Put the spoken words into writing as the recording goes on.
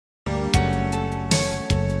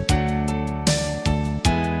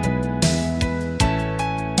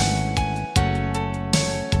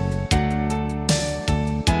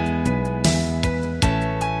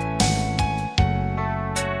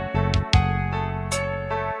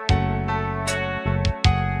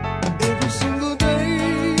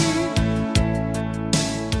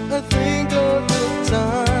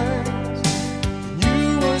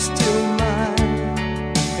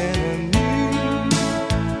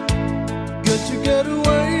to get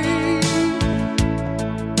away,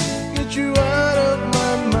 get you out of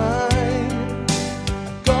my mind.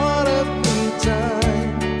 I got up in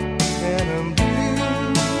time and I'm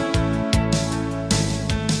blue.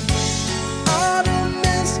 Out of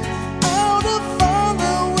mist, out of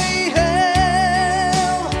father we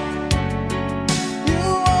have. You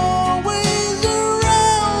always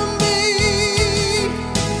around me.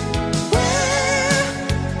 Where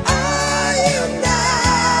are you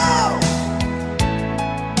now?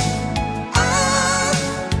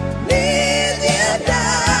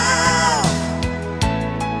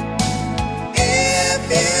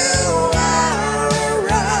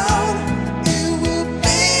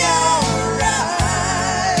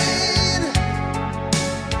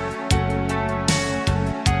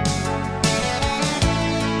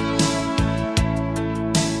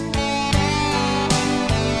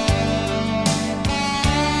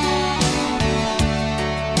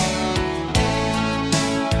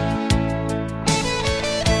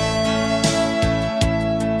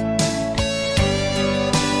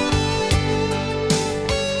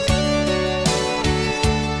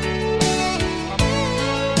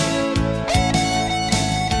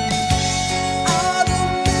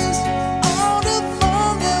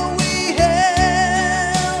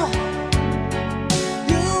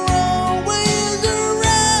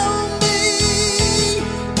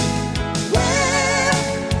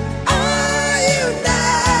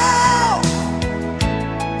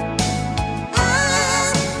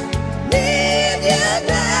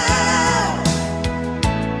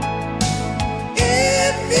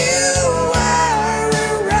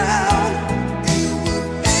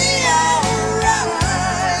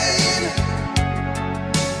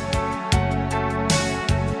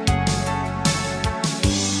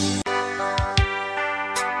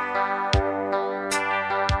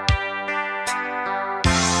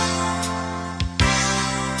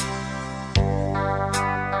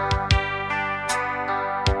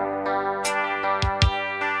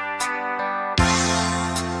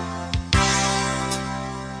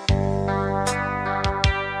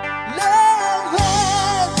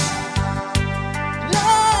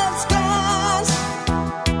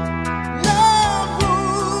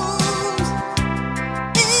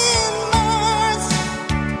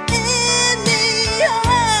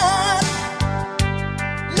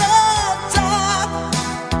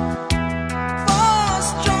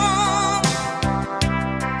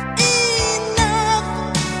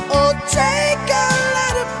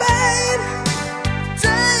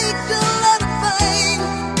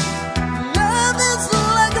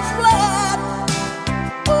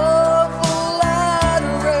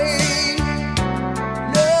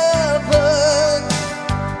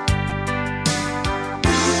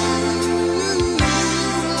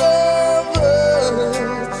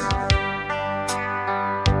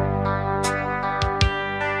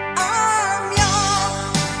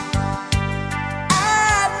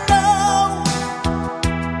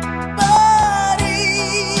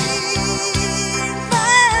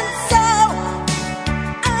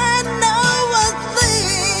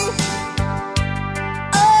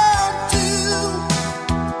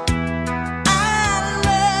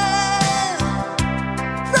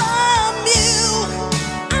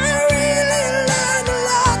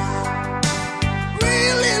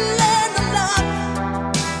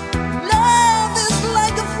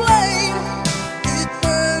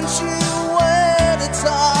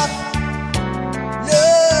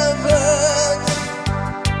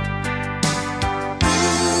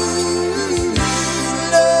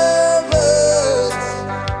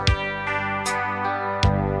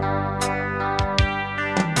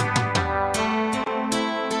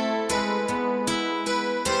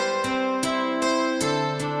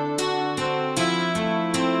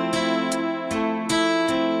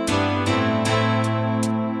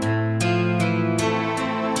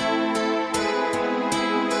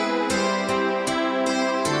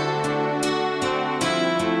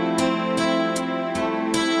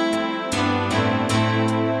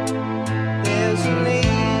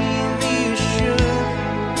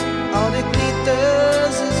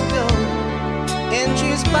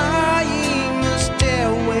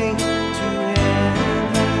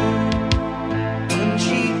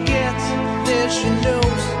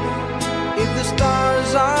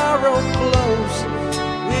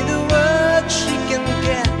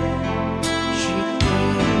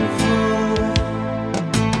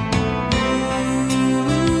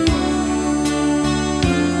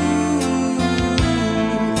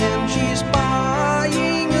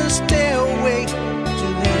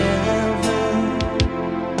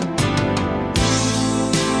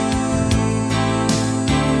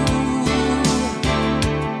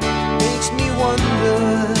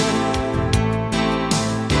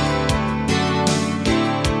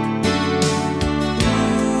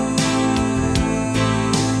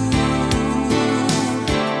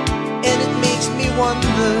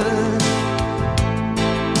 wonder.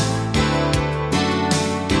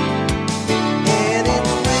 And it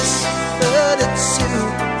whispered it soon,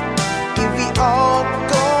 if we all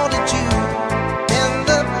go to Jew, and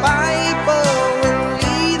the Bible will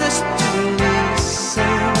lead us to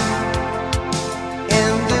listen.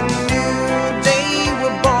 And a new day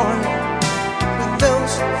we're born, with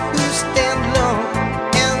those who stand alone,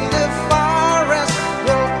 and the forest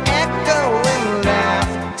will echo in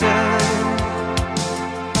laughter.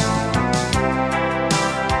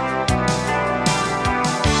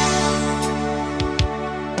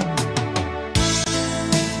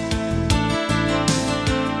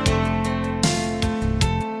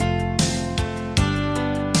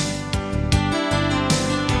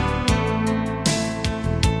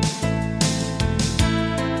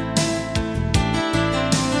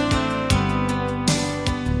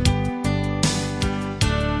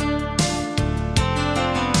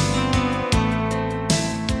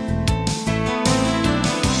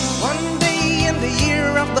 One day in the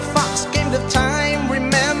year of the fox came the time,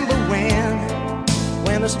 remember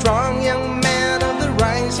when a strong young man of the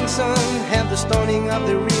rising sun had the stoning of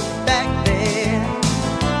the reef back there.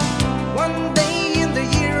 One day in the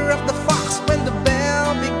year of the fox, when the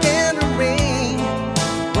bell began to ring,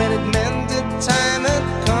 when it meant the time had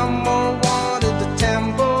come, or wanted the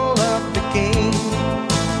temple of the king.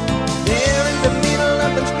 There in the middle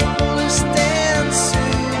of unscrupulous stand,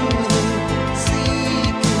 soothing,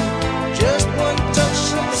 seeking, just one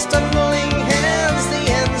touch of the stumbling hands, the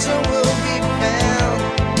answer will be found.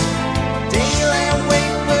 Daylight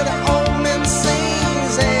wait where the old man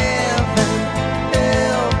sings, heaven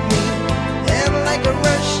help me. And like a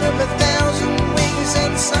rush of 1,000 wings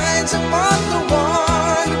and signs upon the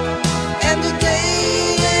one, and the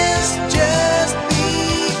day has just begun.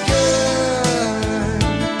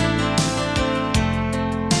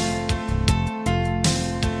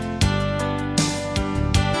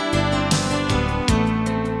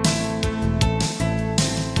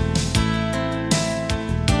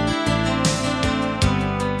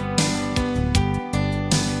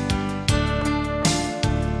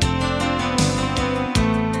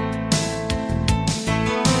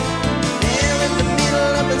 There in the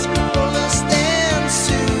middle of unscrupulous stand,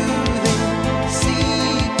 soothing,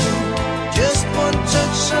 seeking, just one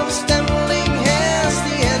touch of stumbling hands,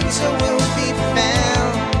 the answer will be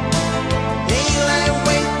found. Daylight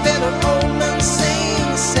wait that an old man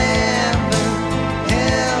sings, heaven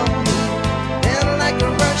help me. Then like a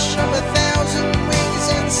rush of 1,000 wings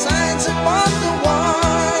and signs upon the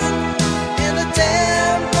one, in the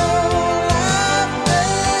temple of the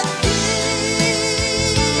king.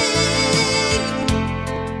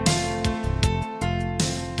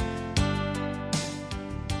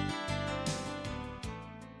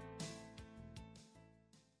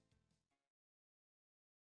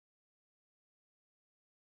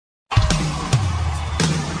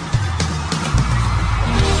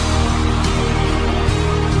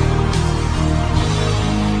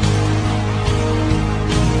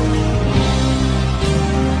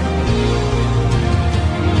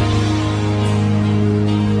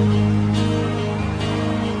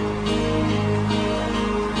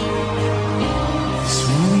 This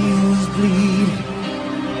wound was bleeding,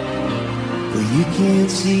 but you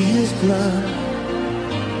can't see his blood.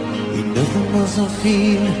 Ain't nothing but some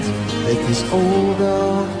feelings that this old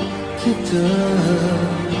dog kicked up.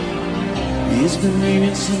 It's been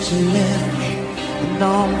raining since you left me, and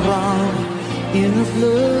now I'm drowned in the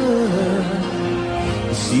flood.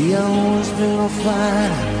 You see, I've always been a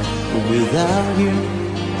fighter, but without you,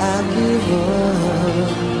 I'd give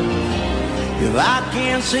up. If I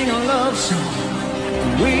can't sing a love song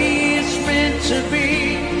the way it's meant to be,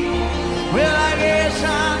 well, I guess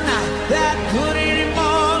I'm not that good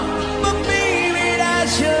anymore. But baby,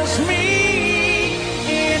 that's just me,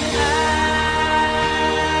 and I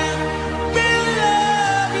will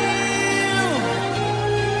love you,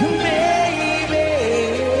 baby.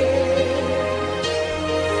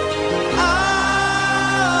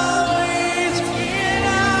 Always, and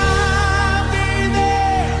I'll be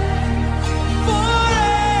there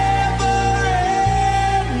forever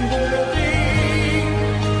and a day.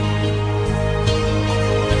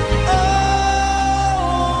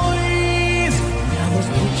 Always. Now those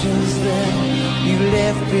pictures that you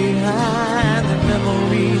left behind, the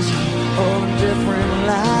memories of different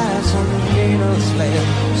lives, some made us laugh,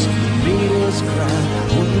 some made us cry,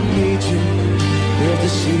 when we made you have to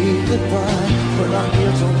say goodbye. But I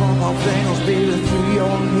hear some of my fingers, baby, through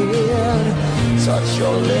your head, touch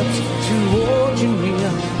your lips to hold you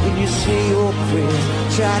near. When you say your prayers,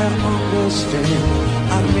 try to understand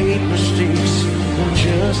I made mistakes, I'm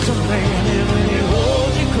just a man, and when you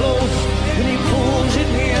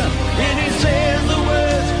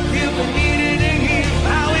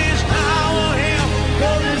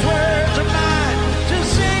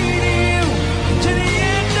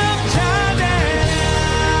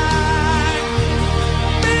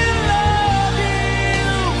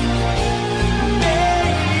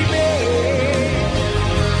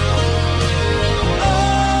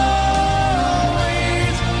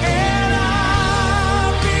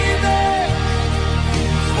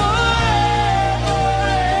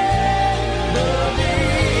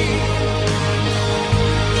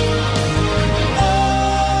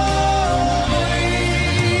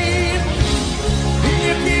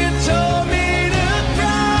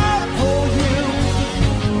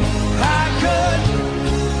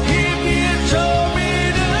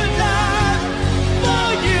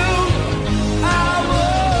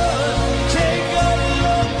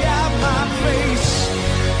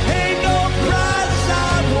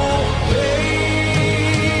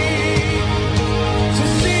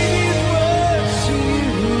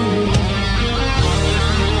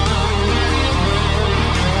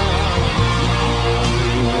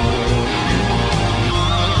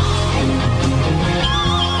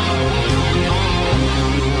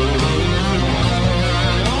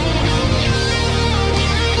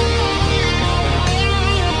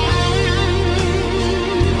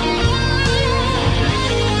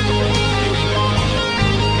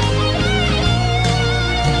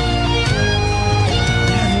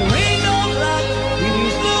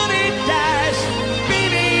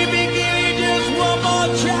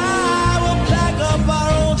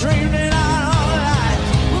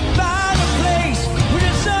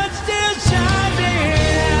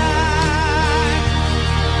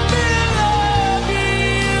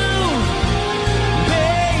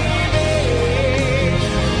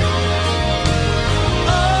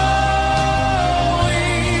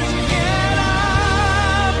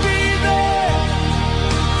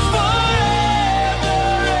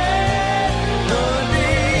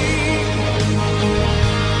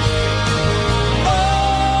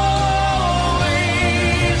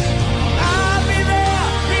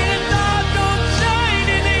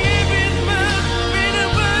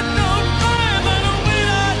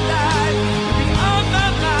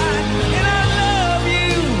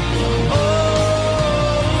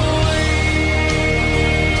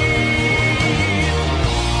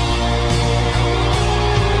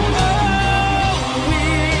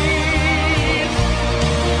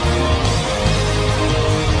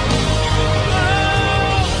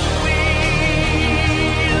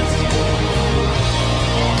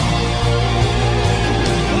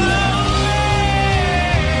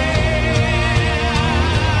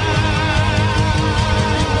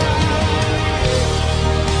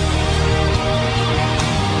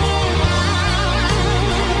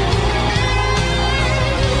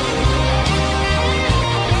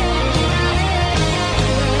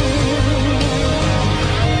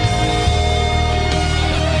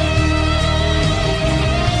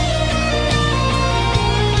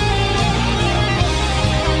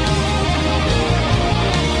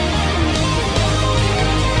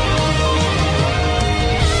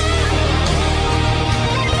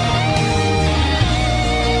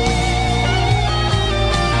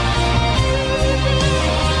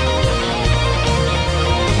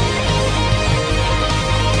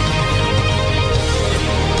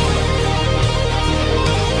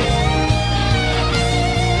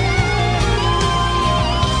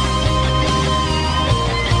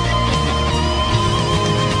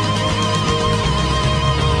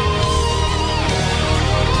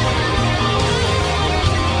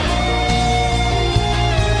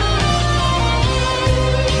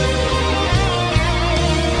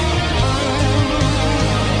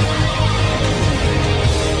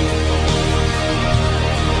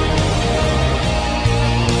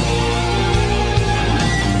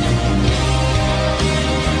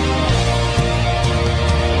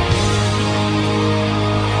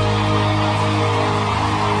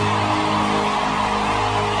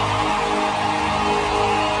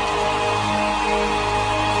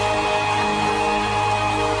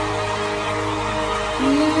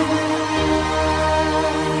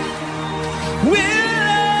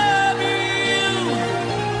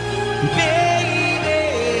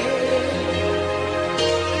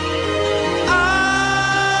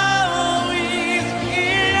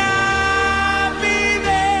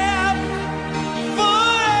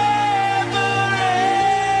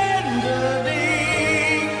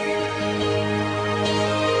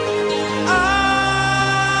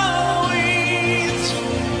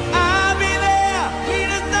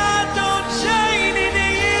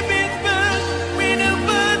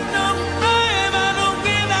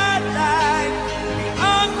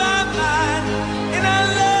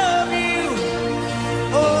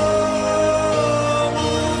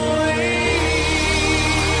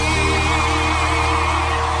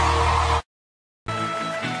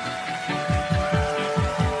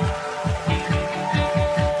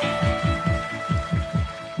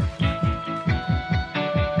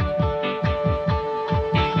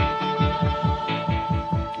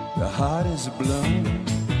heart is a balloon,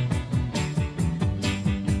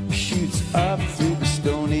 shoots up through the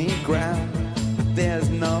stony ground, but there's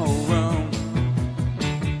no room,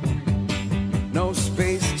 no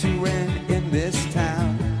space to rent in this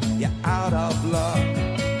town. You're out of luck,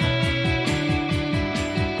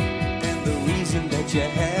 and the reason that you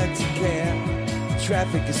had to care,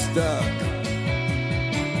 traffic is stuck.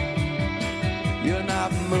 You're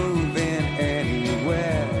not moving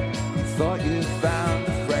anywhere. You thought you found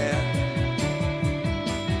a friend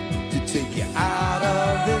to take you out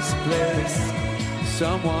of this place,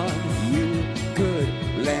 someone you could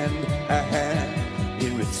lend a hand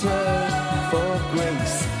in return for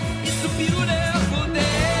grace. It's a beautiful day.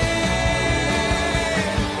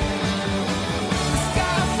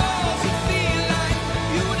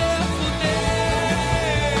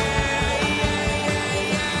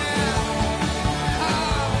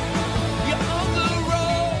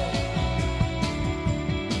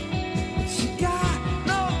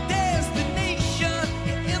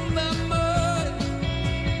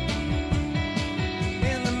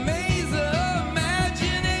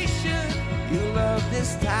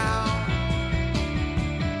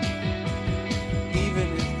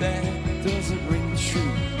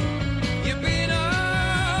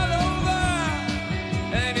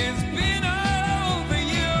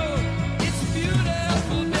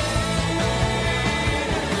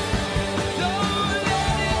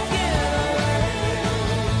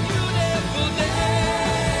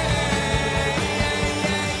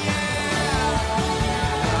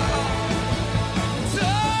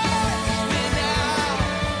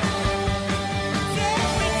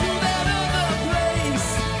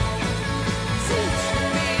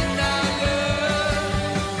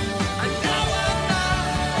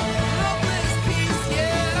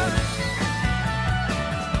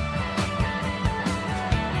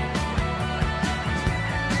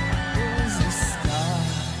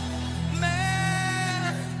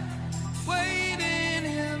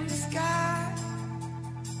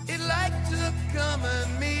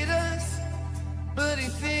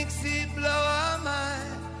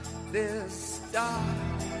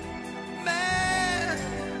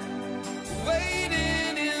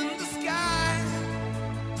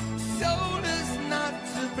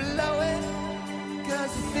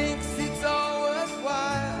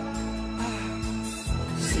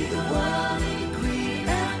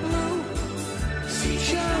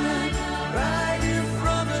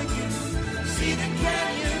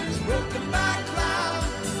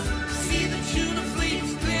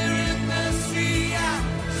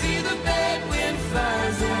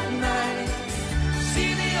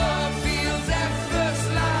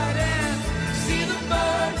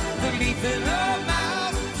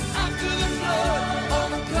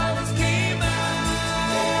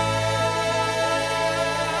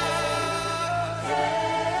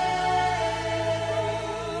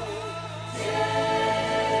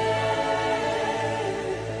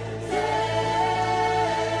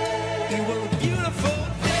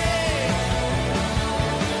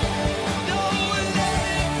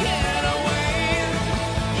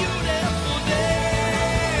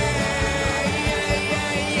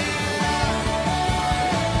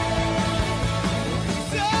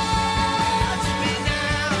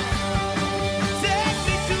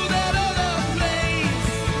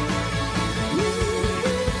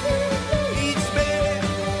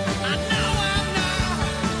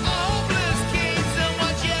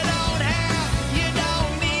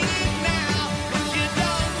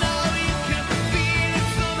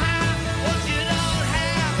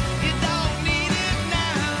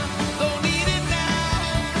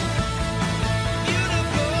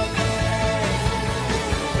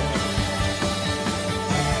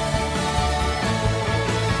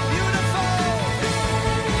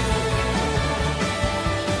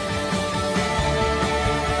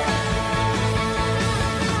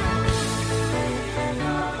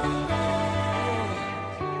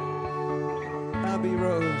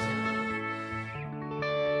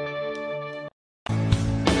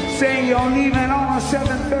 Saying you're leaving on a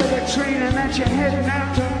 7:30 train and that you're heading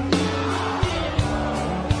out to.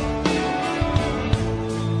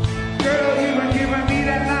 Girl, you've been giving me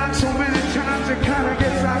that line so many times it kinda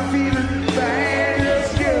gets like feeling bad as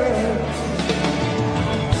good.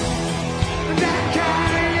 That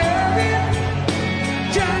kind of loving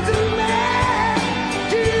turns a man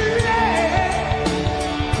to lead.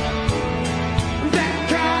 That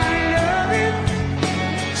kind of loving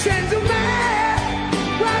sends a man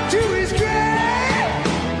right to his grave.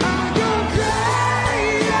 I go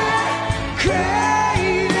crazy.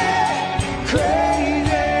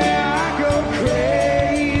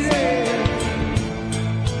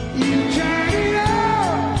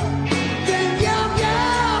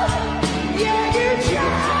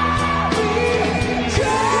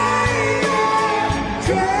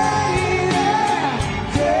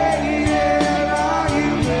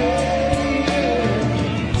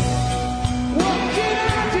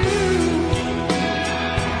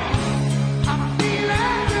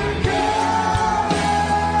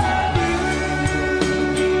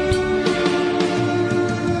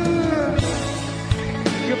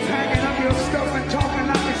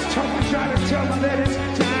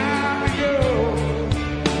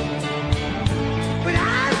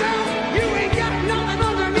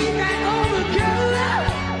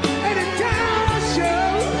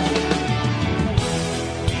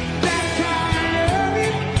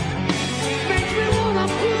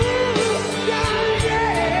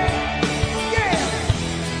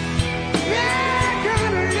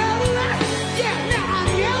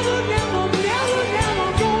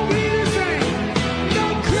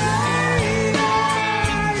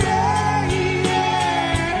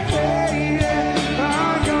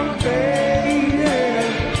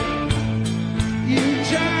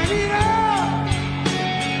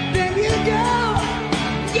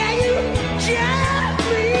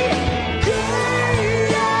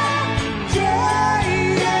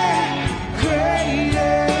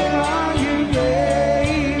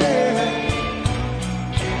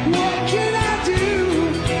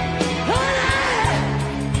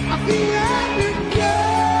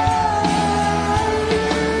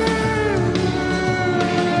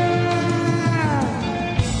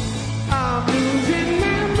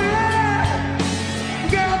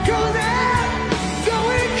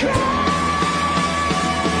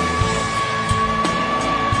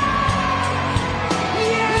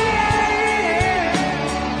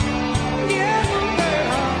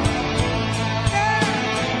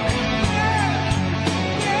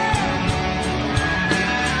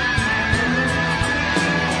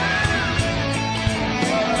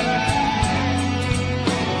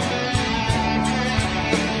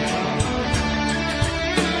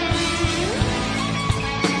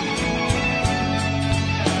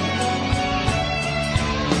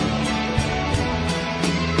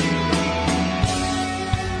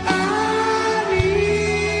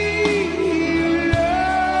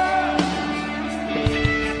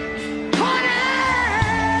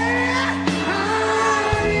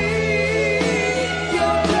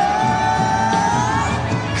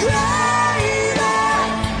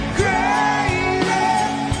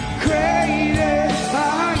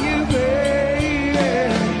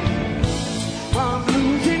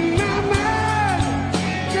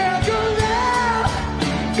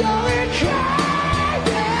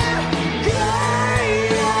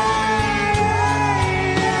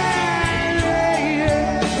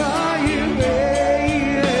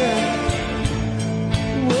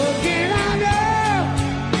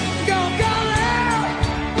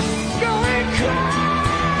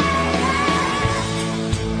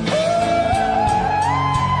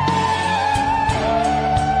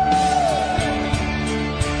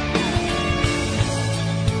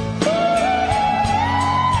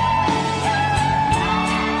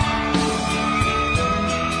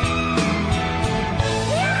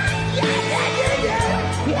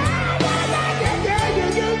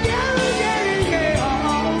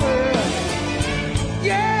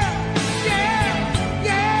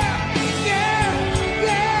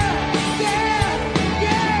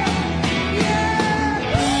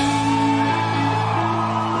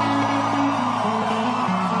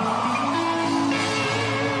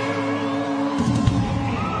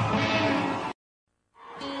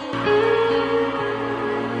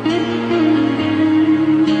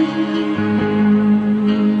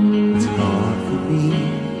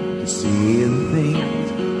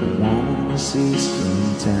 say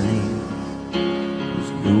springtime.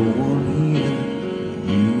 There's no one here,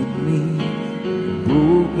 you and me.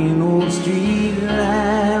 Broken old street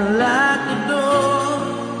light like the door.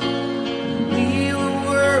 Leave the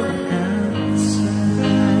world outside.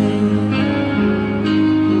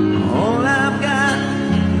 All I've got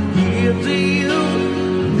to give to you,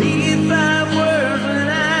 these 5 words that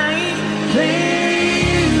I ain't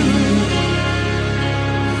playing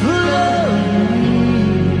for loving me.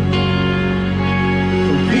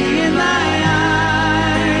 Be in my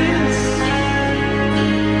eyes,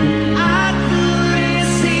 I couldn't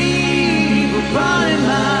see but part in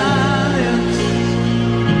my lips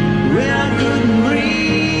when I couldn't breathe.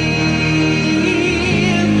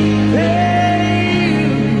 Thanks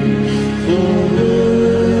for loving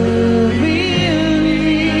me.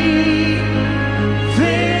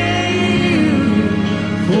 Thanks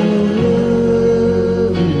for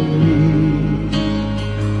loving me.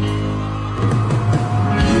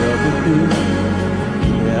 The other day,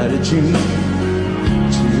 you had a dream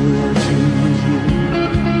till I choose you.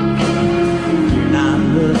 When I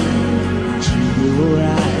look into your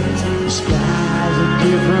eyes, the sky's a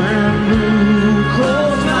different blue.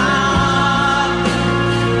 Close my heart,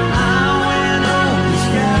 I went on the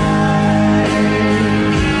sky.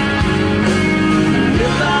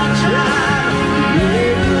 If I try to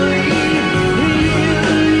make believe, you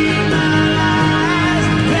leave my eyes.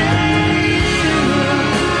 Thank you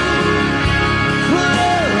for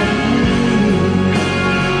loving me.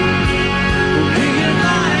 Be in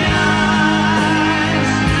my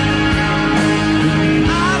eyes,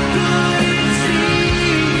 I couldn't see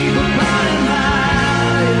but part in my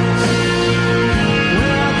lips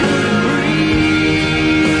when I couldn't breathe.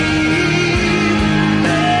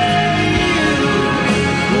 Thank you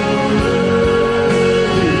for loving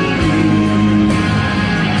me.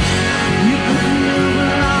 You could feel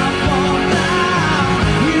where I fall down.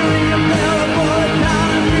 You and your fellow boy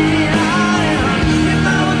telling me I am. If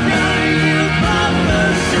I was carrying you across the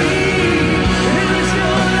sea, it was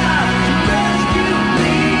your life to rescue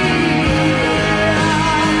me.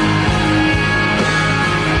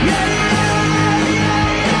 Yeah, yeah,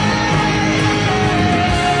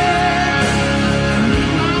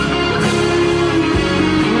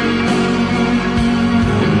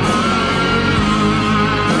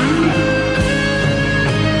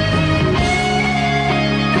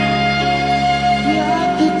 lock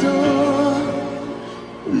the door,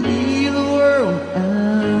 leave the world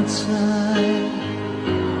outside.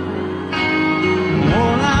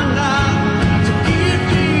 All I'm got to give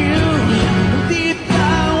to you, these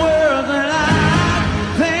 5 words that I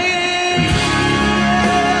thank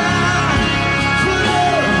for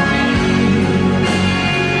loving me.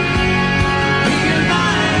 Be in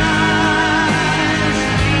my eyes,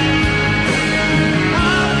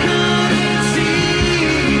 I couldn't see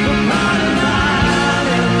but part of my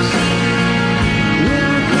lips when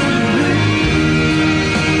I couldn't breathe.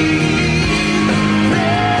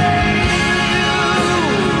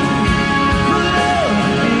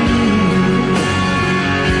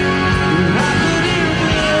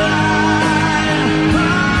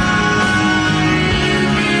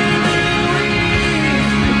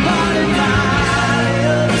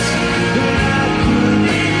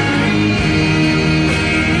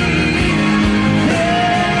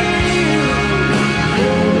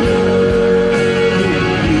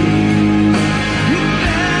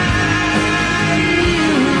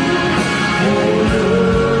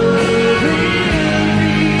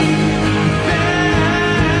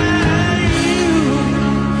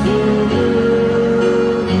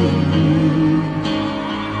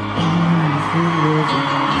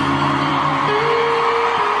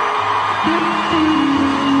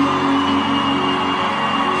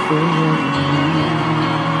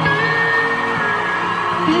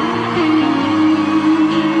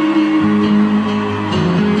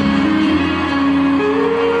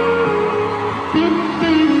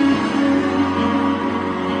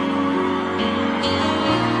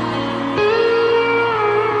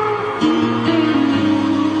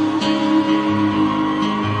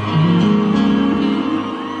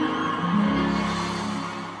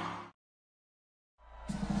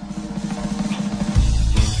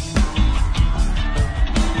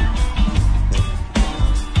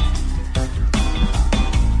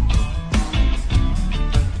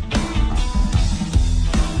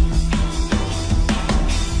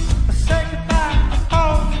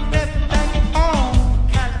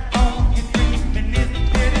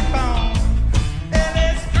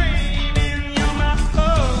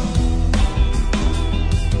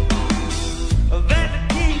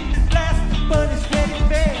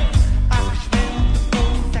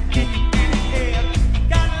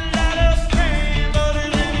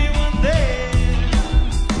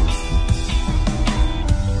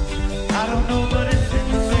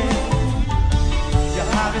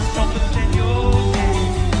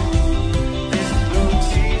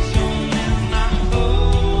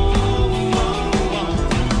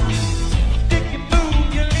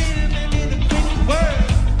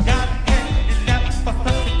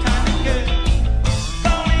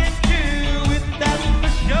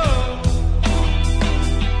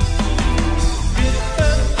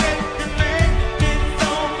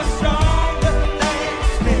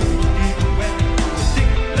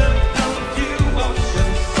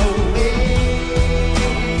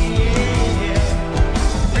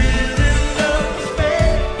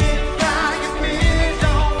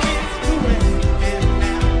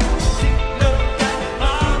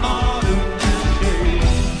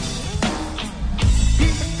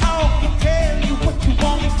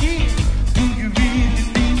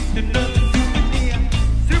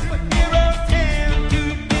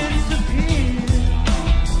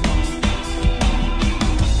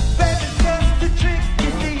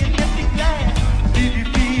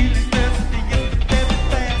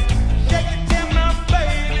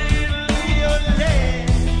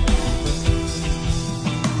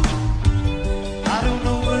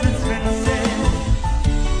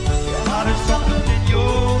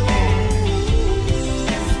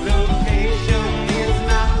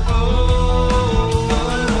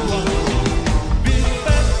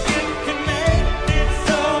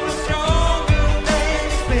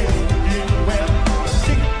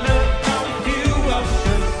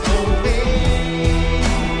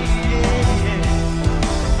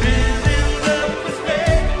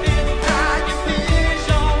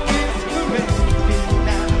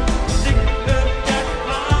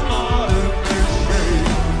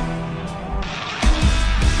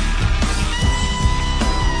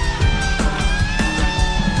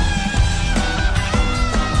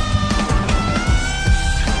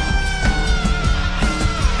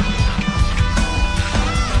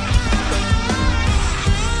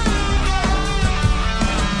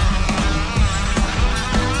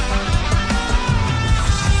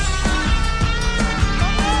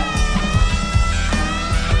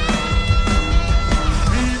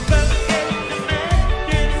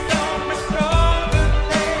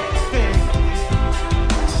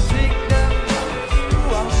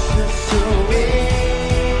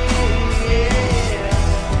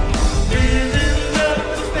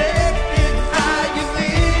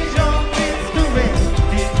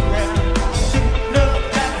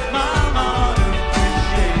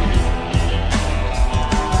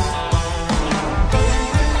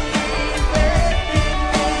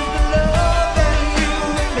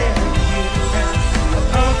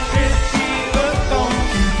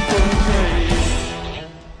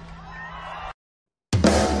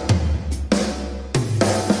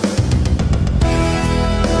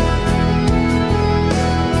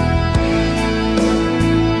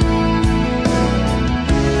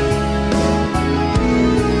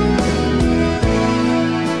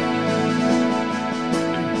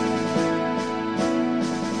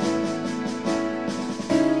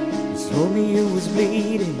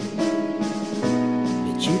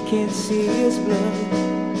 his blood.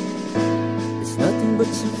 It's nothing but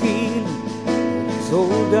some feeling that his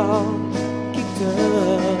old dog kicked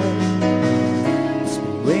up. It's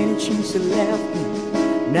been raining since he left me,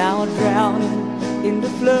 now I'm drowning in the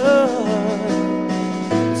flood.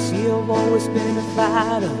 You see, I've always been a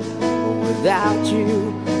fighter, but without you,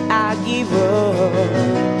 I give up.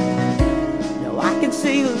 Now I can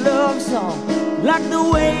sing a love song like the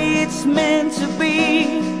way it's meant to be.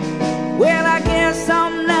 Well, I guess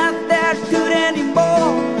I'm not that good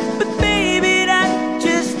anymore, but baby, that's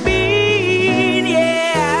just me,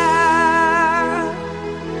 yeah.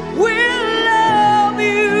 We'll love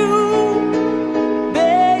you,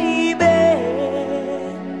 baby,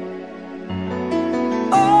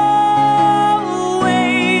 always,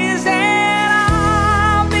 and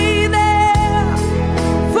I'll be there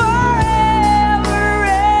forever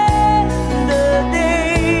and a day.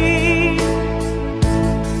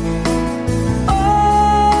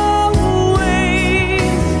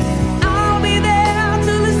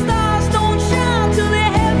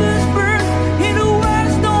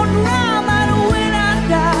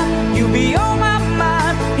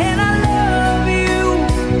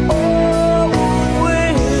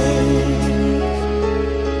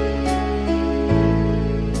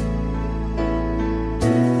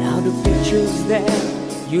 That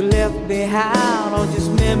you left behind are just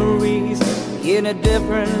memories in a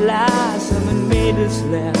different light. Some made us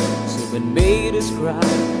laugh, some made us cry,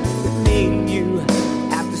 but made you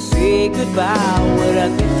have to say goodbye. What I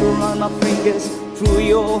did to run my fingers through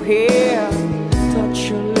your hair, touch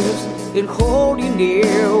your lips and hold you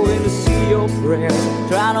near. When I see your prayers,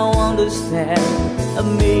 trying to understand, I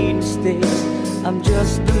made mistakes, I'm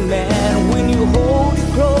just a man. When you hold it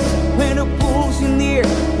close, when it pulls you near,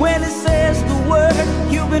 when it says the word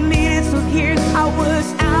you've been needing to hear, I was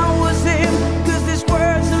him, 'cause these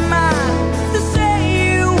words are mine to say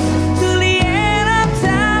you till the end of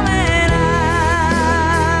time, and I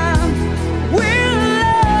will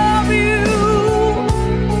love you,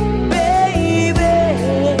 baby,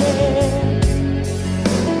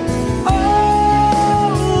 always,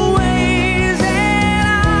 and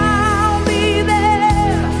I'll be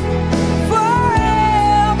there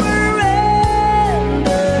forever and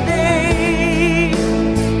a day.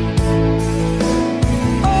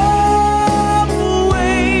 Always,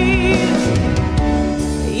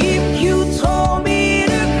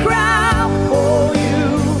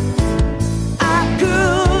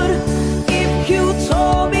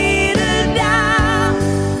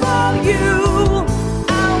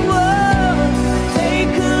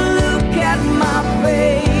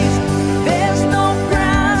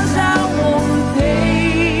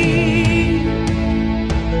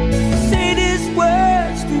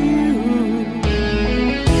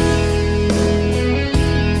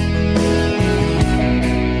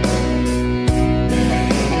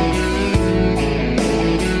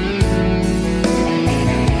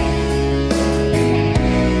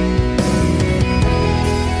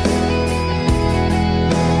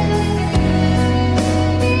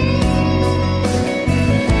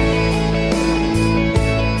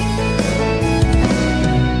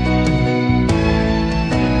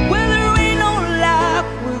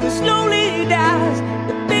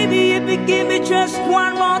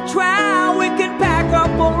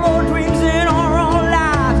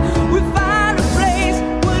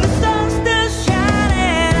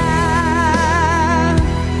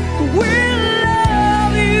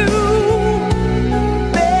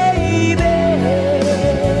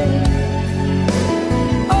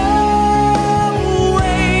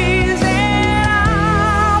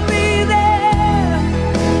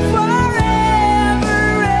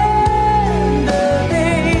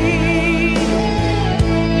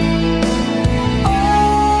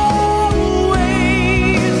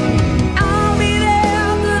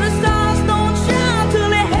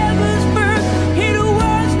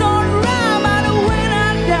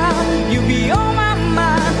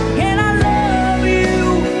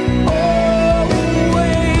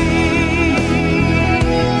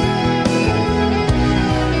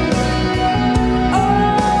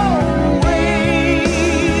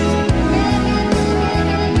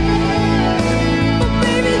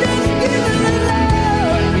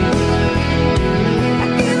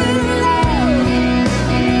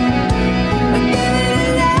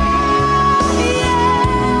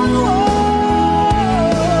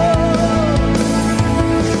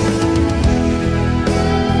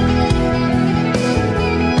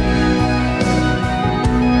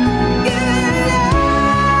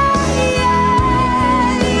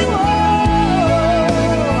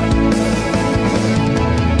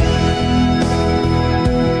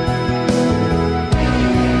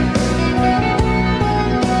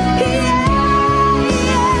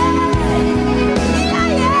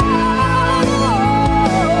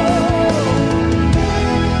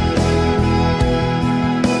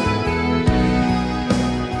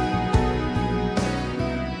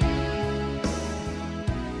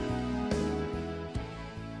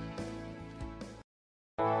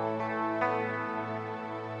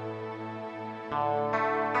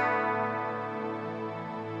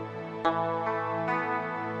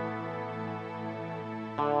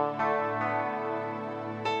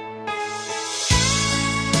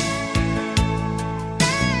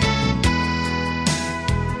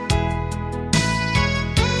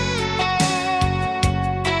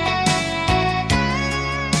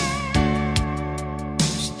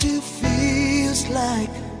 Still feels like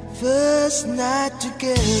first night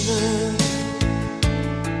together.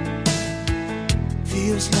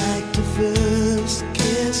 Feels like the first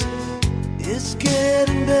kiss. It's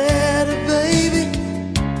getting better, baby.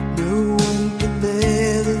 No one can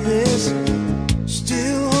better this.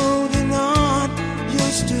 Still holding on,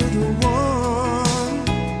 you're still the one.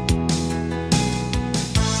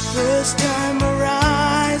 First time our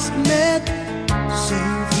eyes met,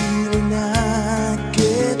 same feeling I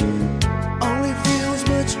get. Only feels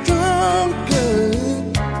much stronger,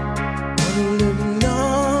 a little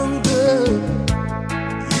longer.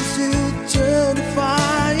 You still turn the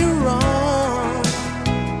fire on.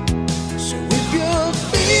 So if you're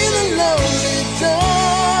feeling lonely,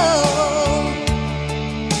 don't.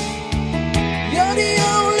 You're the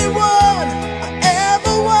only one I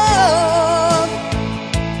ever want.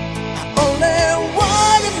 I only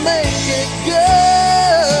want to make it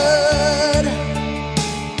good.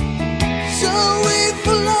 So if I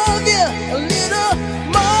love you a little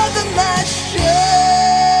more than I should,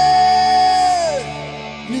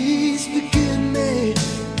 please forgive me.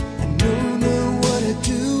 I don't know what I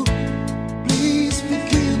do. Please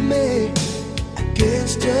forgive me. I can't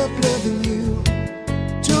stop loving you.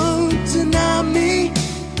 Don't deny me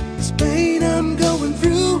this pain I'm going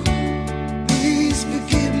through. Please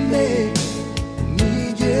forgive me. I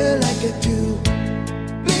need you like I do.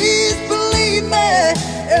 Please believe me.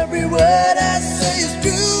 Every word I say is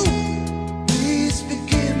true. Please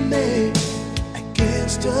forgive me. I can't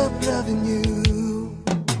stop loving you.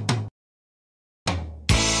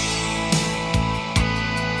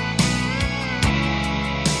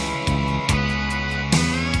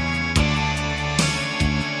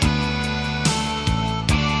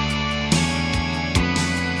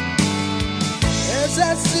 As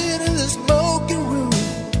I sit in the smoking room,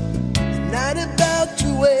 the night about to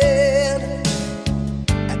end,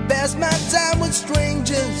 I pass my time with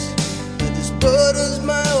strangers, but this butter's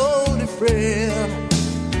my only friend.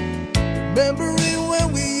 Remembering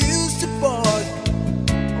when we used to park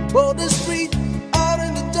on Boulder Street out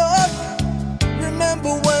in the dark.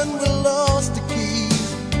 Remember when we lost the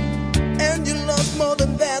keys, and you lost more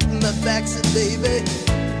than that in the backseat, baby.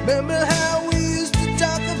 Remember how we used to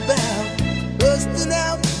talk about busting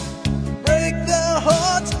out, break the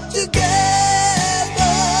hearts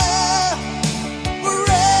together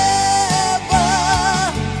forever.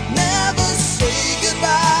 Never say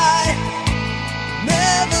goodbye,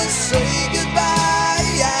 never say goodbye.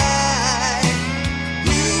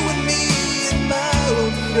 You and me and my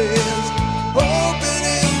old friends, hoping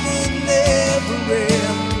it would never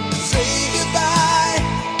end. Say goodbye,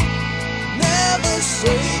 never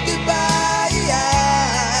say goodbye.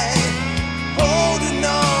 Holding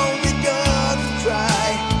on, we gotta try.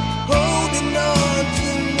 Holding on to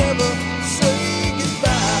never say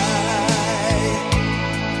goodbye.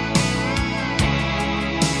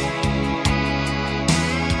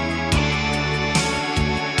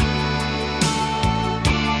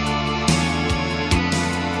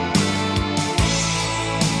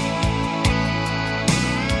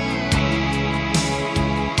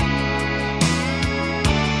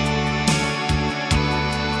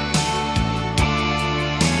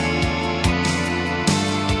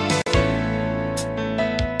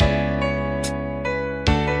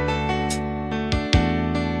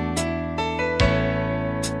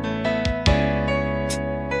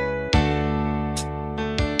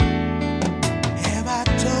 Have I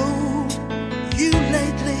told you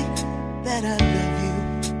lately that I love you?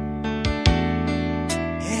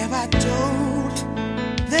 Have I told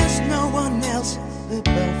there's no one else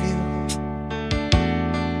above you?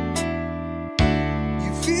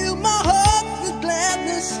 You fill my heart with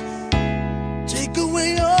gladness, take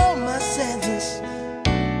away all my sadness,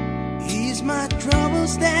 ease my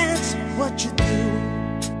troubles, that's what you do.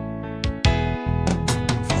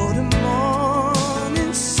 For the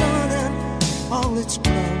morning sun and all its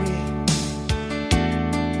glory,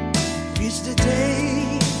 reach the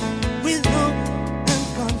day with hope and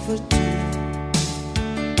comfort too.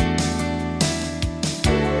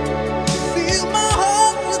 Fill my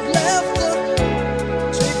heart with laughter,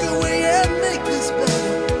 take away and make this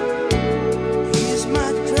better, ease my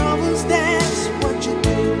troubles, that's what you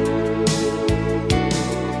do.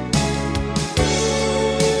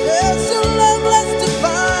 There's a love left to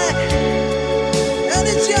find, and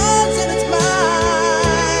it's yours and it's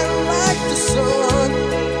mine.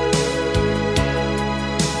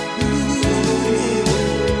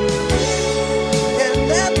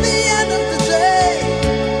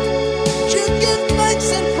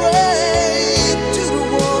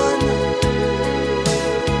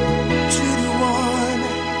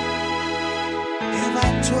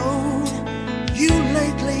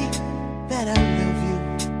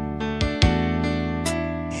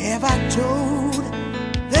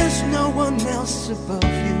 else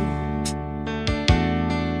above you.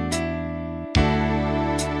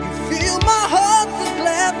 You fill my heart with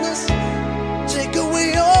gladness, take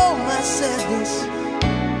away all my sadness,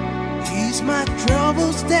 ease my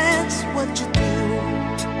troubles, that's what you do.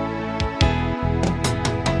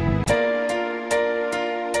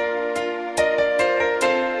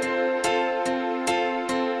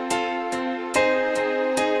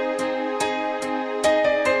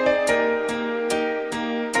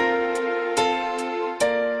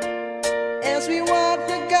 As we walk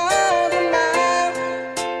the garden mile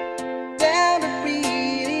down the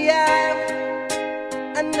pretty aisle,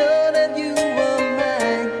 I know that you are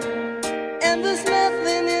mine, and there's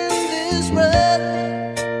nothing in this world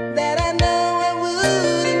that I know I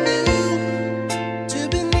wouldn't do to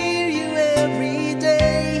be near you every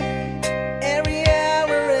day, every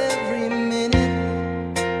hour, every minute.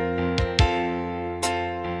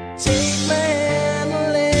 Take my hand and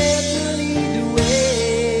let me lead the way.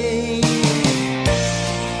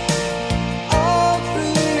 All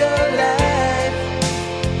through your life,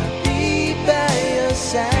 I'll be by your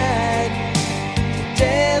side, till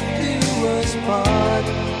death do us part.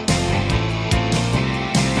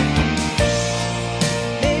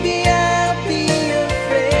 Maybe I'll be your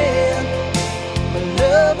friend, but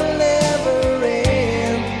love will never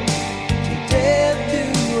end, till death do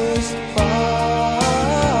us part.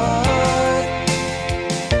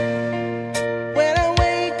 When I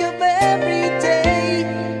wake up every day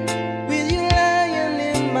with you lying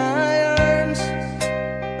in my arms,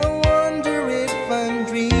 I wonder if I'm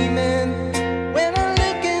dreaming. When I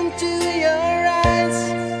look into your eyes,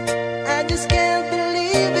 I just can't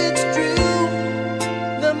believe it's true,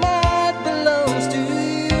 that my heart belongs to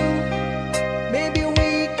you. Maybe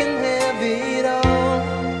we can have it all.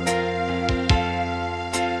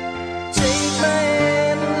 Take my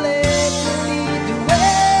hand and let me lead the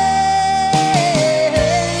way.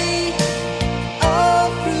 All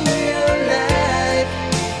through your life,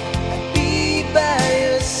 I'll be by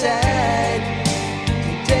your side,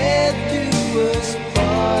 till death do us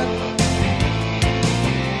part.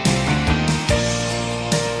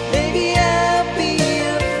 Maybe I'll be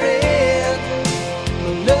your friend,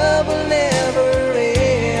 my love will never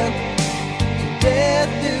end, till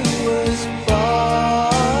death do us part.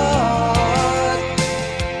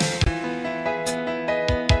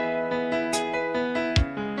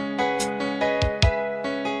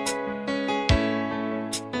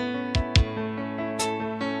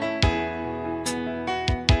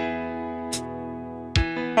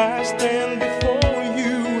 I stand before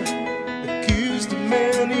you, accused of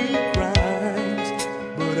many crimes,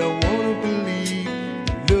 but I wanna believe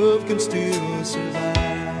that love can still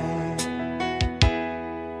survive.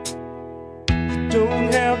 You don't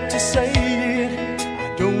have to say it,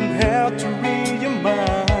 I don't have to read your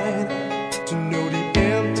mind to know the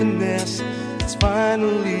emptiness that's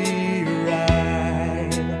finally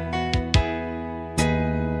arrived.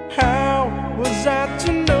 How was I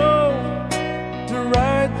to know the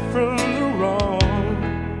right from the wrong?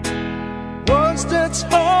 Words that's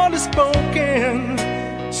hardly spoken,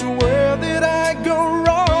 so where did I go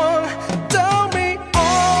wrong? Tell me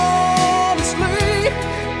honestly,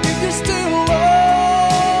 if you still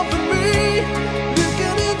love me,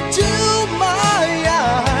 looking into my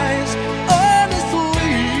eyes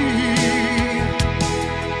honestly.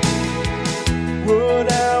 What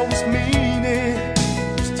I was meaning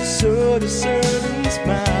was to sort a certain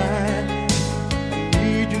smile. I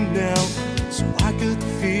need you now so I could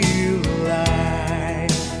feel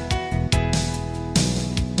alive.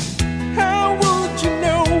 How would you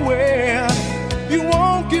know where you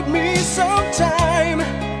won't give me some time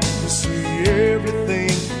to see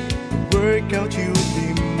everything work out, you'll be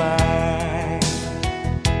mine.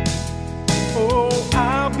 Oh,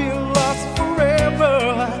 I'll be lost forever,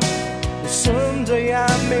 but someday I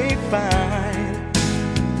may find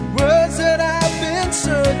the words that I've been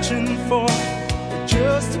searching for,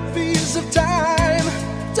 just a piece of time.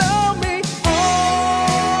 Tell me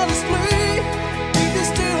honestly, if you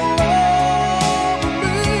still love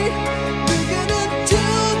me, looking into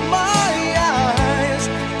my eyes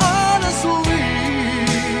honestly.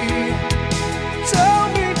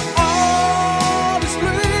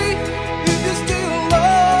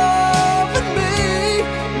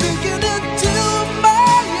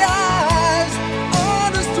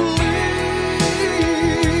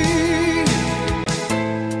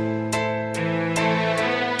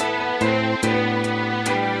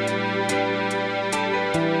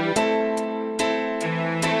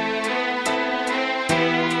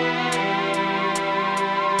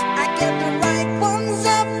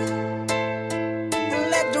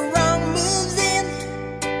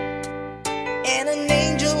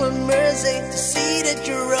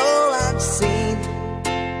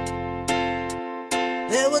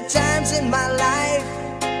 in my life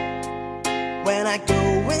when I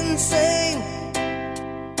go insane,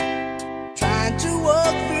 trying to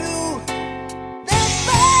walk through that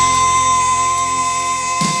pain.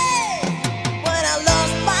 When I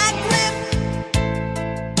lost my grip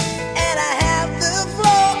and I have the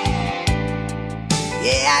floor,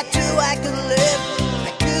 yeah, I knew I could live,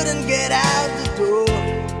 I couldn't get out the door.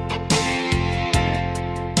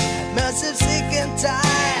 I must have sick and tired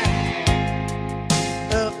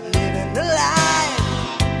of living a lie,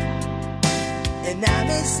 and I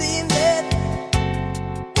haven't seen that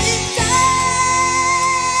big time.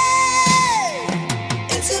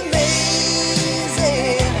 It's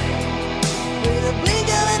amazing, with a blink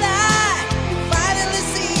of an eye, you finally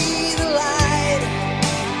see the light.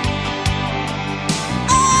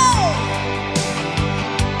 Oh,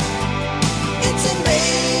 it's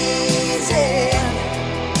amazing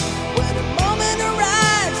when the moment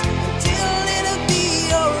arrives until it'll be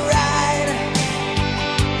alright.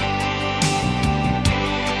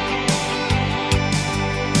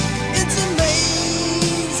 It's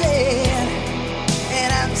amazing, and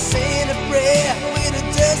I'm saying a prayer with a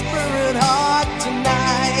desperate heart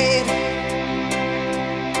tonight.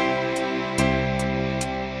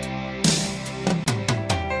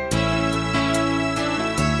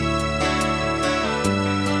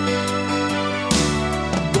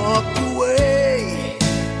 Walk away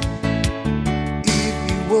if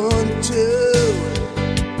you want to.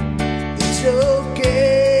 It's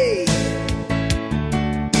okay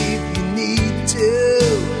if you need to.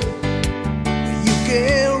 You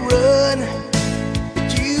can run, but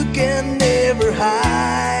you can never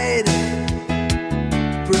hide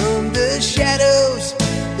from the shadows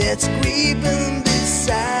that's creeping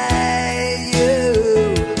beside you.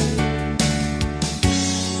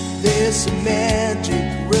 There's some magic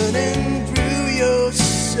running through your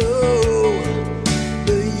soul,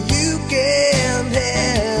 but you can't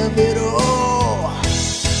have it all.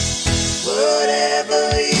 Whatever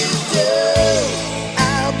you do,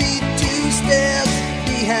 I'll be 2 steps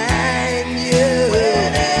behind you.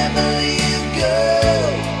 Wherever you go,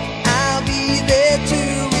 I'll be there to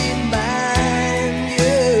remind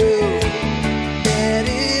you that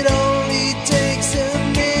it only takes a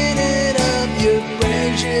minute of your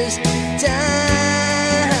precious time.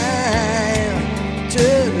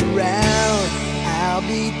 Turn around, I'll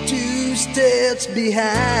be 2 steps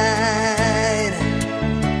behind.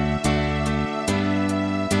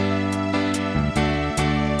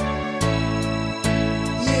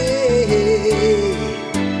 Yeah.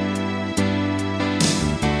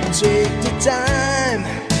 Take the time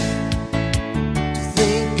to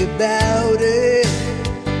think about it.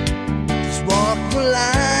 Just walk the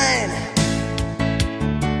line,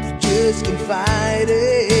 you just can't fight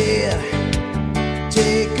it.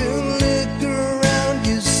 Take a look around,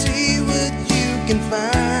 you see what you can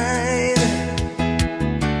find.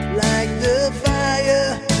 Like the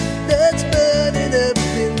fire that's burning up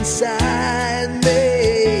inside me,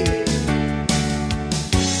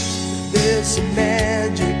 there's some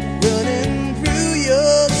magic running through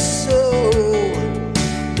your soul,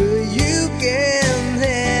 but you can't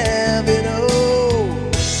have it all.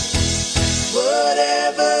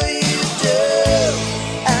 Whatever you do,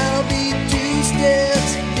 I'll be 2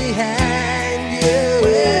 steps behind you.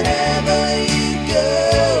 Wherever you go,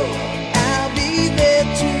 I'll be there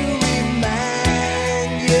to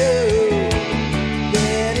remind you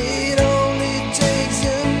that it only takes a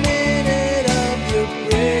minute of your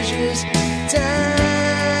precious time.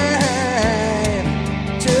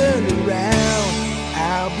 Turn around,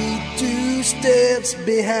 I'll be 2 steps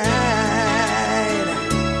behind.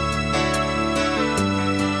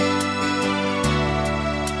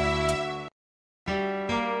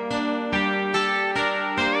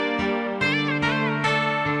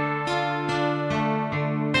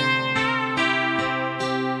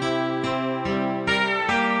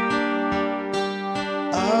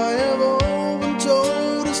 I have often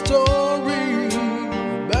told a story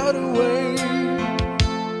about a way I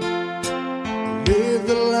lived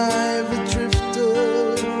the life a drifter,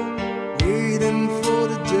 waiting for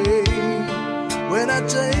the day when I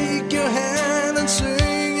take your hand and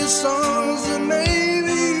sing your songs, and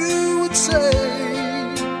maybe you would say,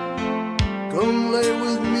 come lay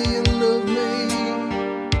with me and love me,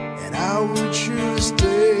 and I would surely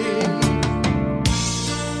stay.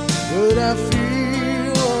 But I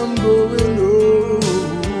feel I'm growing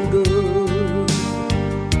older,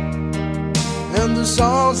 and the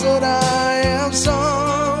songs that I have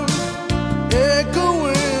sung echo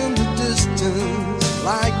in the distance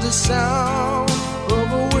like the sound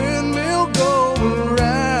of a windmill going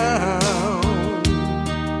round.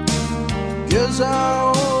 Guess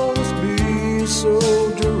I'll always be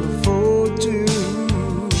soldier of fortune.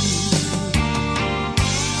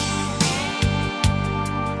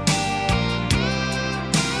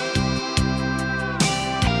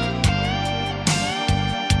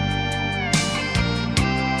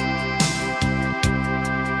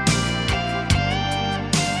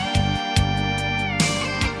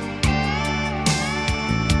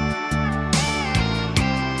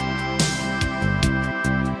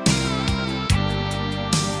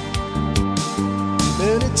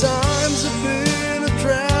 Many times I've been a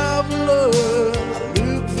traveler, I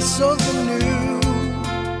look for something new.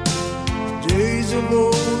 Days of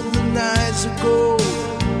old, the nights are cold,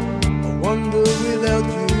 I wander without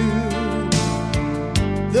you.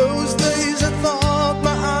 Those days I thought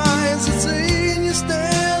my eyes had seen you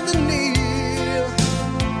standing near.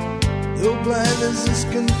 Though blindness is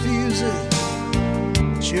confusing,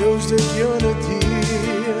 it shows that you're not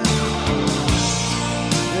here.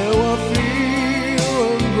 Now I feel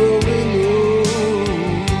I'm growing older,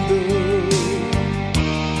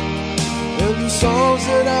 and the songs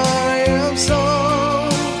that I have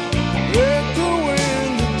sung echo in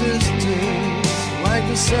the distance like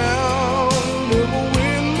the sound of a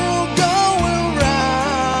windmill going round.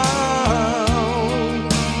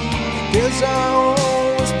 Guess I'll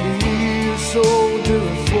always be a soldier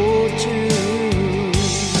of fortune.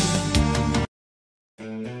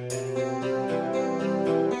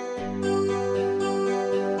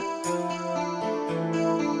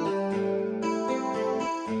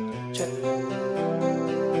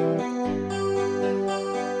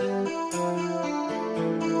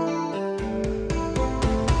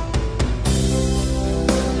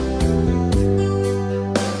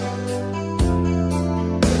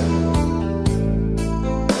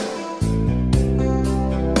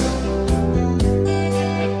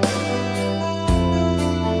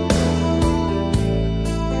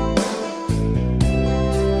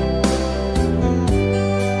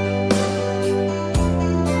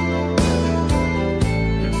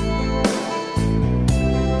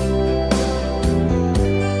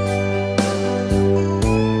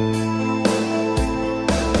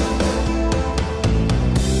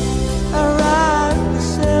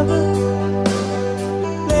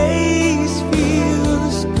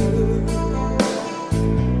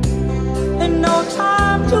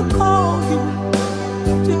 To call you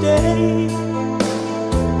today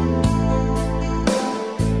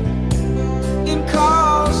in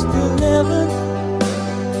cost 11,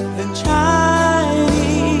 the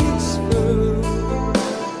Chinese food.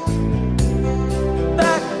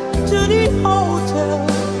 Back to the hotel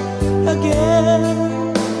again.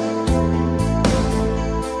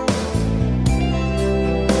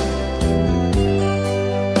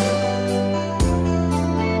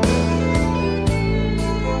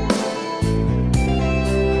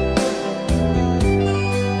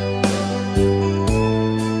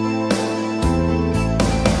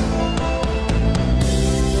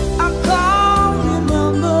 I'm calling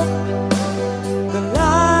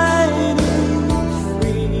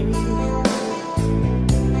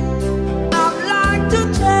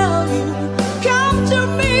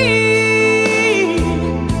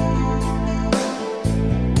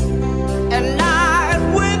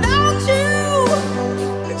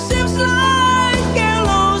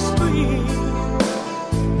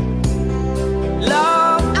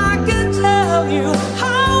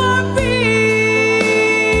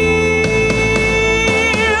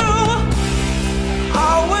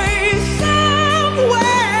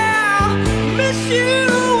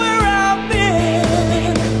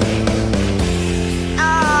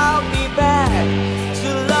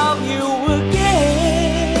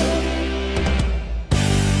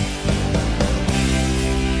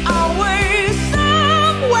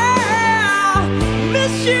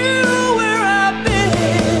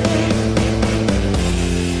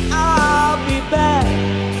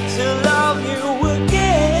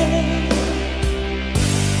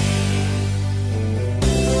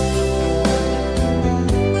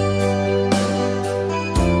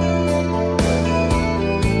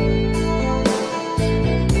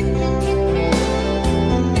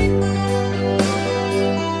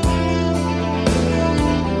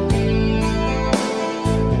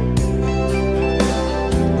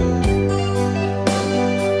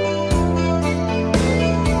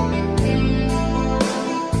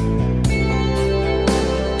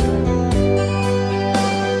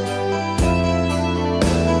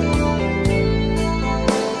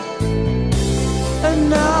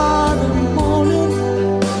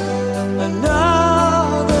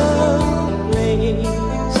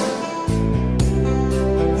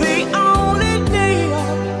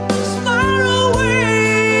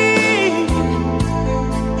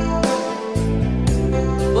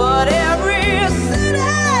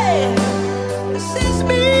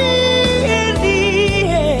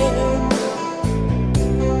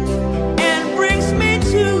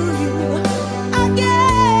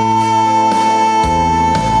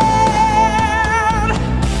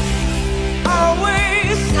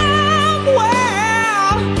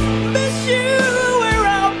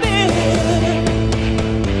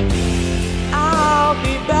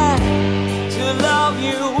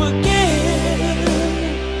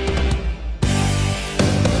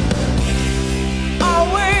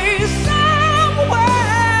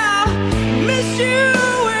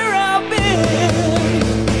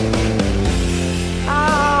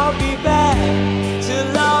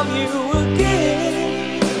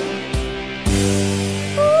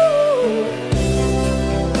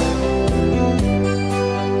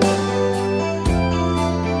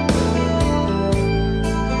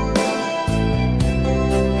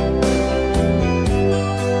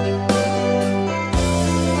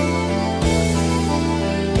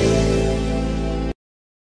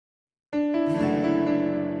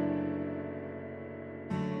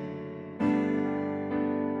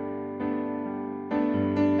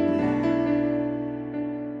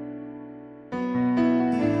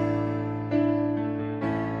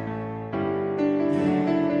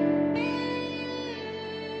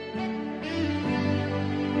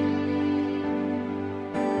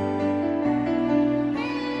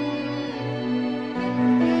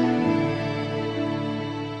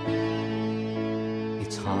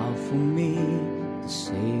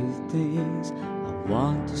say the things I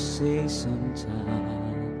want to say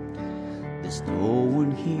sometime. There's no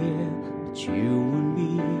one here but you and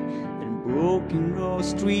me, and broken old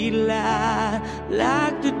street light.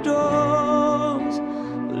 Like the doors,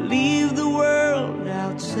 leave the world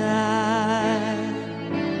outside.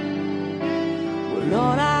 Well,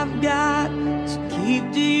 all I've got to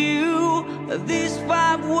keep to you are these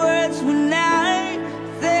 5 words when I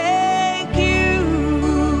thank you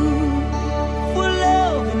for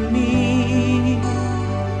loving me,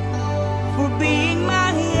 for being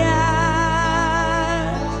my eyes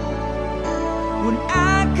when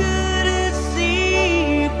I couldn't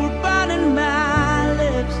see, for biting my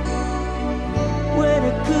lips when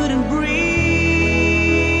I couldn't breathe.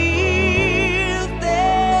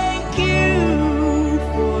 Thank you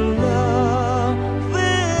for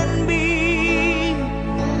loving me.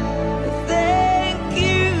 Thank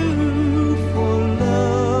you for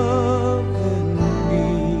loving me.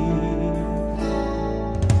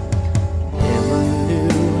 Never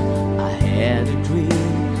knew I had a dream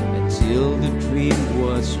until the dream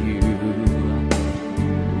was you.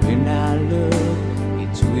 When I look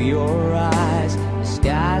into your eyes, the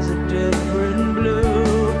sky's a different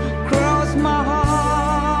blue. Cross my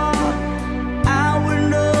heart, I will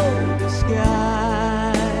know the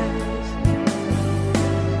skies.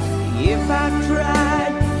 If I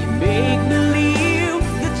tried, you make believe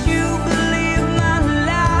that you believe my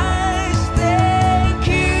lies. Thank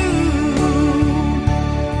you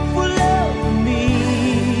for loving me,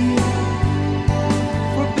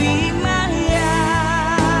 for being my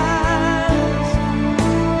eyes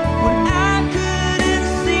when I couldn't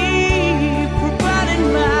see,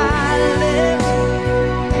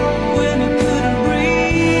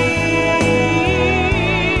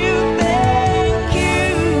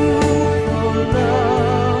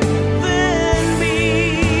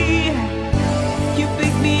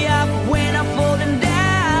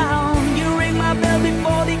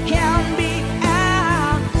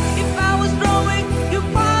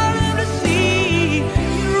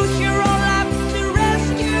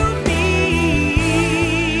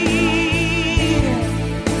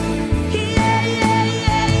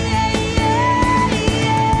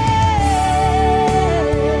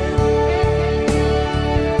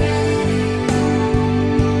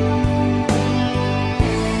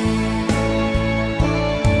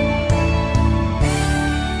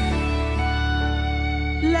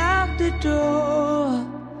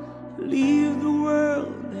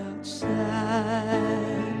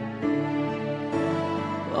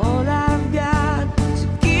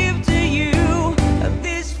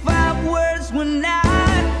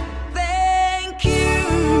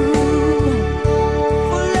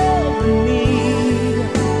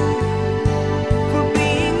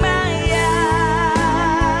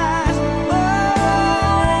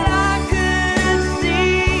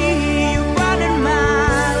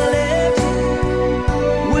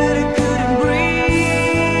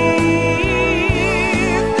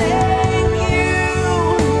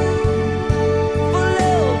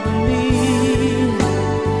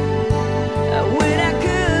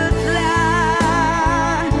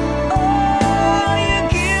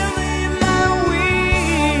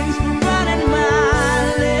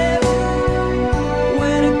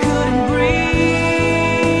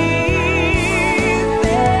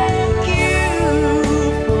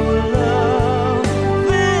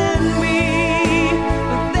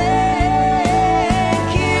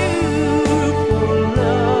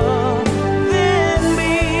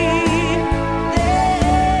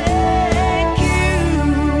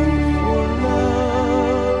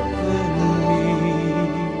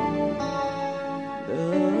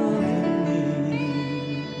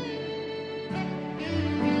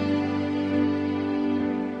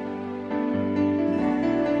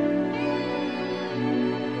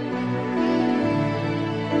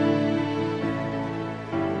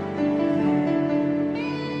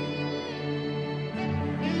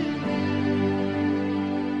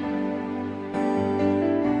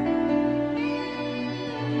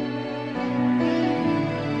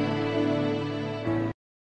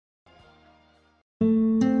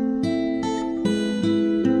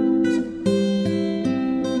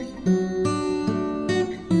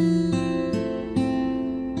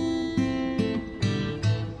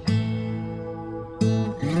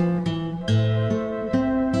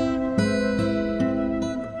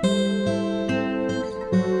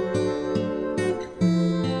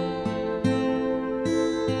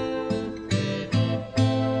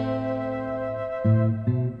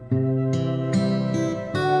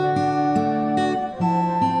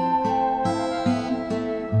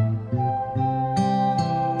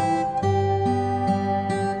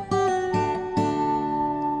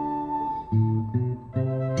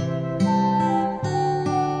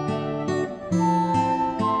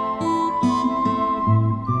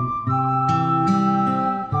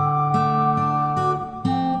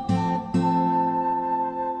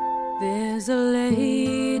 There's a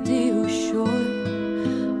lady who's sure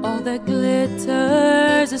all that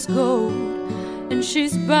glitters is gold, and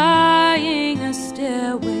she's buying a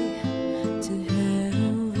stairway to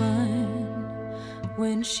heaven.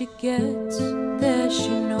 When she gets there, she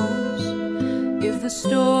knows if the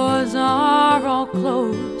stores are all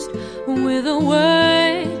closed, with a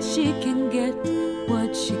word she can get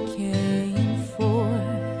what she came for.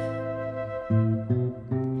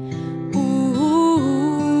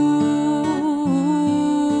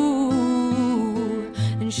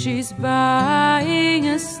 She's buying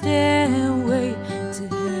a stairway to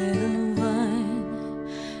heaven.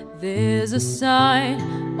 There's a sign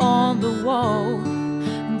on the wall,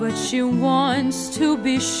 but she wants to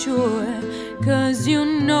be sure, 'cause you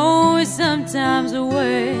know sometimes the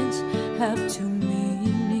words have two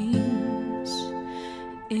meanings.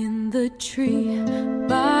 In the tree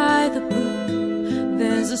by the brook,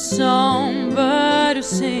 there's a songbird who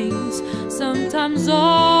sings. Sometimes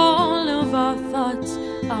all of our thoughts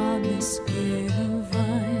are misgiven.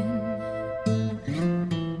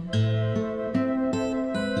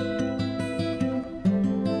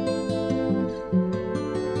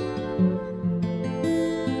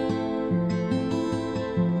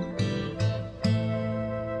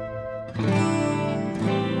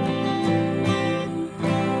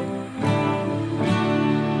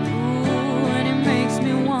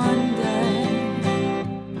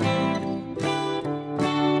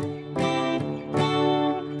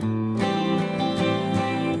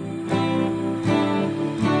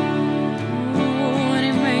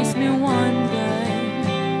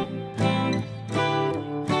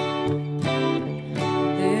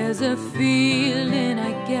 A feeling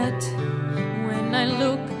I get when I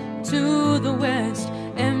look to the west,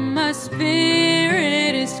 and my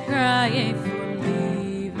spirit is crying for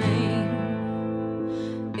leaving.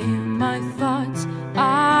 In my thoughts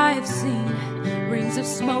I've seen rings of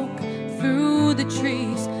smoke through the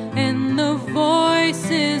trees, and the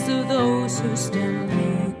voices of those who stand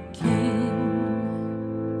looking.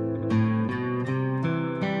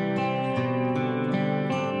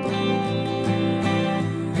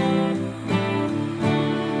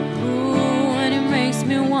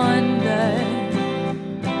 Me wonder,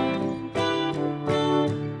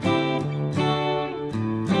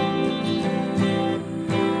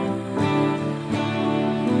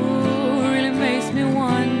 really makes me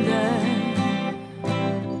wonder.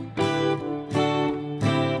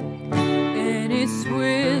 And it's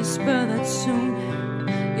whispered that soon,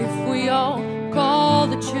 if we all call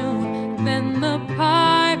the tune, then the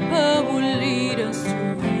piper will lead us to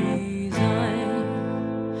reason,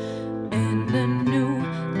 and a new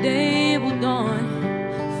day will dawn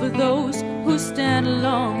for those who stand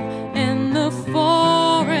alone, and the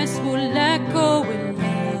forest will echo with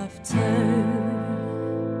laughter.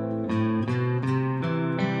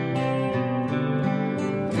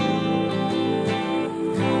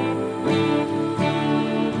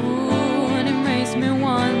 Ooh, and it makes me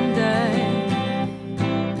wonder.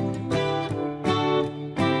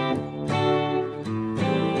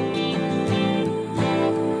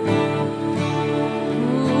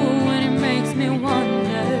 Me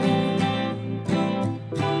wonder.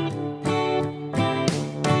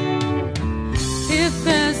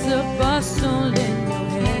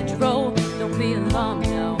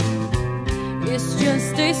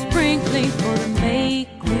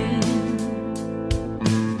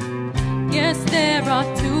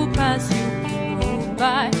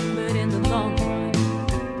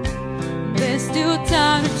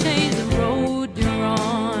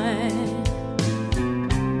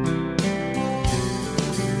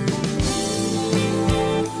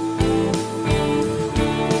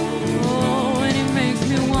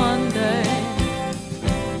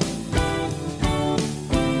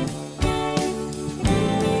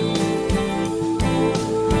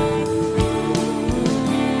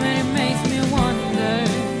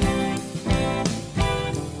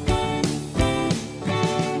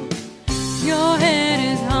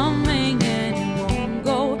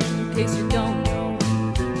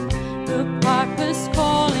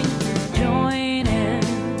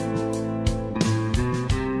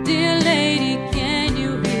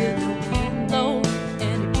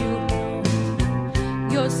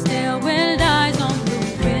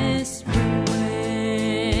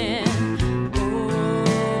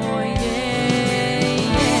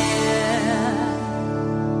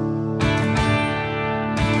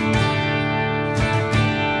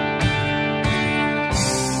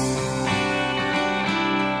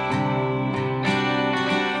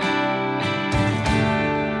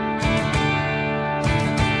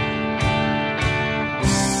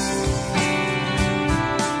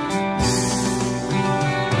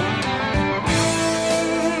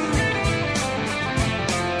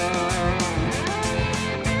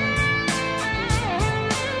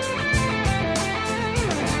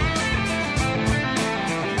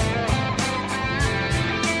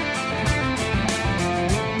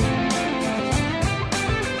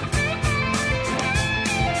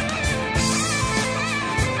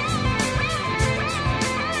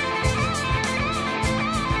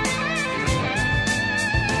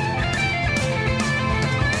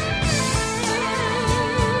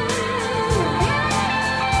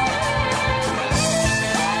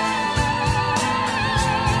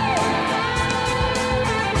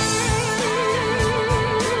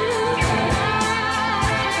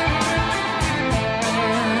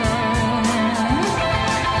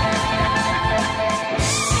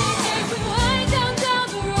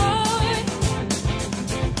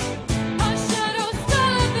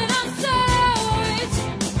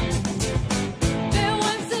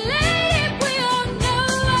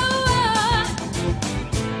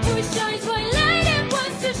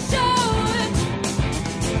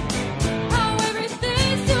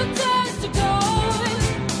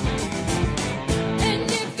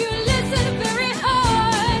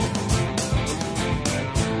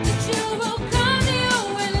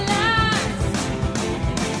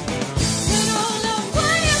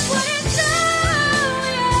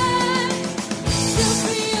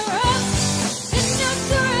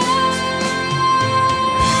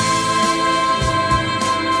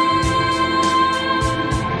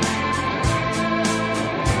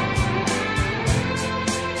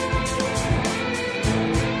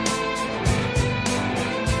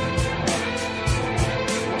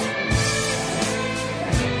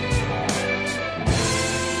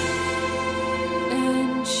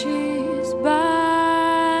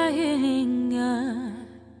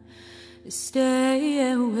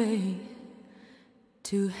 stairway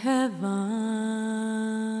to heaven.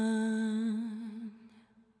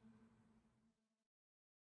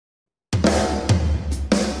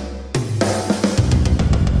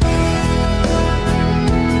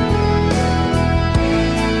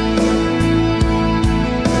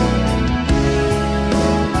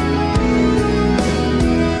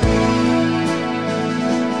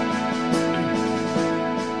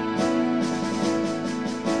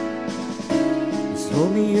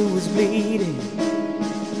 Romeo was bleeding,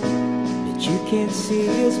 but you can't see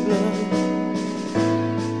his blood.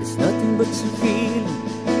 It's nothing but some feeling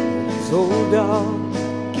his old dog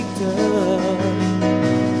kicked up.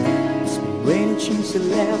 It's been raining since you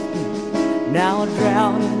left me, now I'm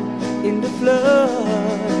drowning in the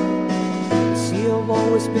flood. You see, I've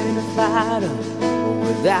always been a fighter, but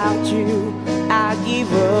without you, I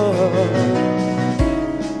give up.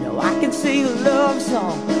 Now I can sing a love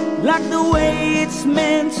song like the way it's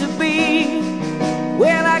meant to be.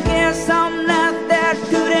 Well, I guess I'm not that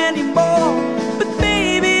good anymore, but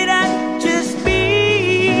baby, that just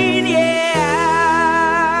means, yeah,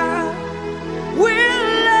 we'll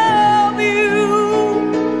love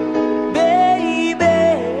you, baby,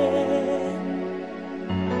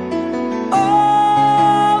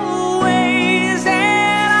 always,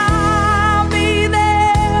 and I'll be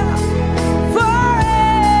there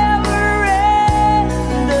forever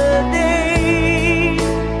and a day.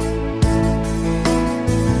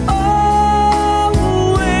 Always,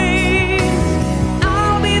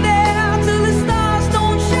 I'll be there till the stars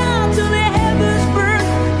don't shine, till the heavens burn,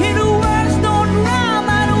 and the words don't rhyme.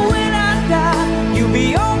 And when I die, you'll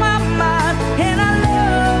be on my mind, and I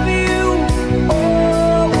love you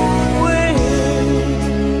always.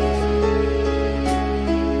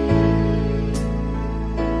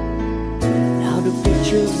 Now the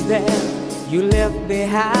pictures that you left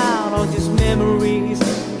behind are just memories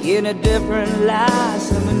in a different light.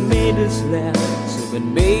 Someone made us laugh,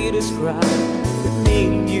 someone made us cry, but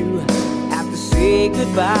made you have to say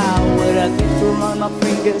goodbye. When I get to run my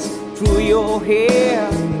fingers through your hair,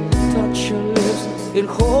 touch your lips and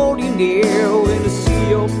hold you near, when I see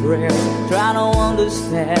your prayers, trying to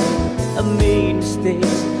understand, I made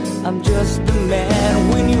mistakes, I'm just a man.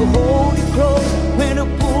 When you hold it close, when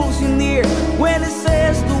it pulls you near, when it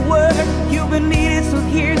says the word you've been needing to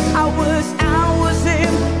hear, I was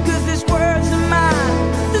him, 'cause these words are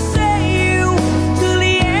mine to say you till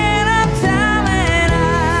the end of time, and I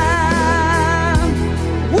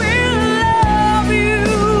will love you,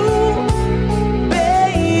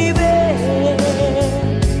 baby,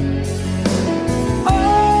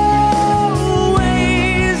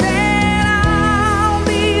 always, and I'll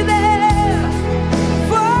be there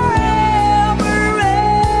forever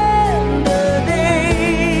and a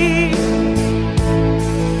day.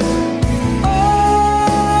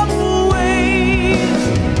 Always,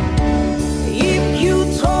 if you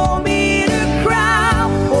told me to cry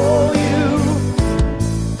for you,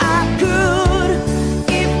 I could.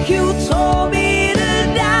 If you told me to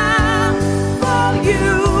die for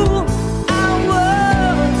you, I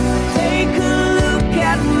would. Take a look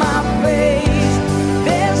at my face,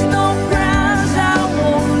 there's no price I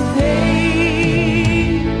won't pay.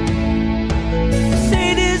 Say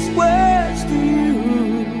these words to you.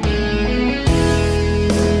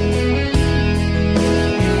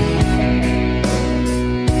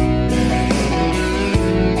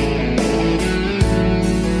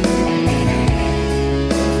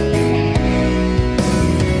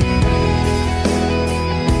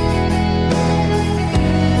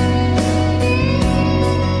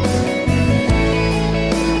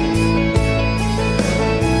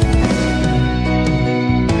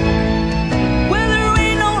 Well, there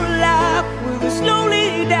ain't no life where it slowly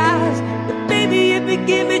dies, but baby, if you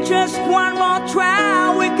give me just one more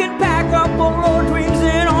try, we can pack up all our dreams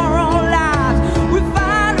and our own lives. We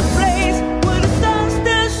find a place where the sun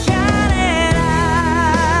still shining.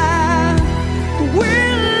 I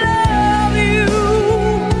will love you,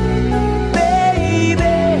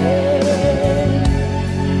 baby,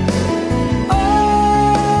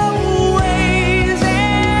 always,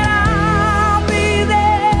 and I'll be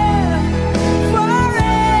there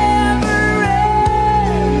forever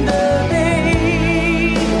and a day.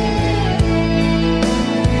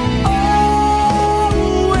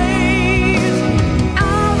 Always,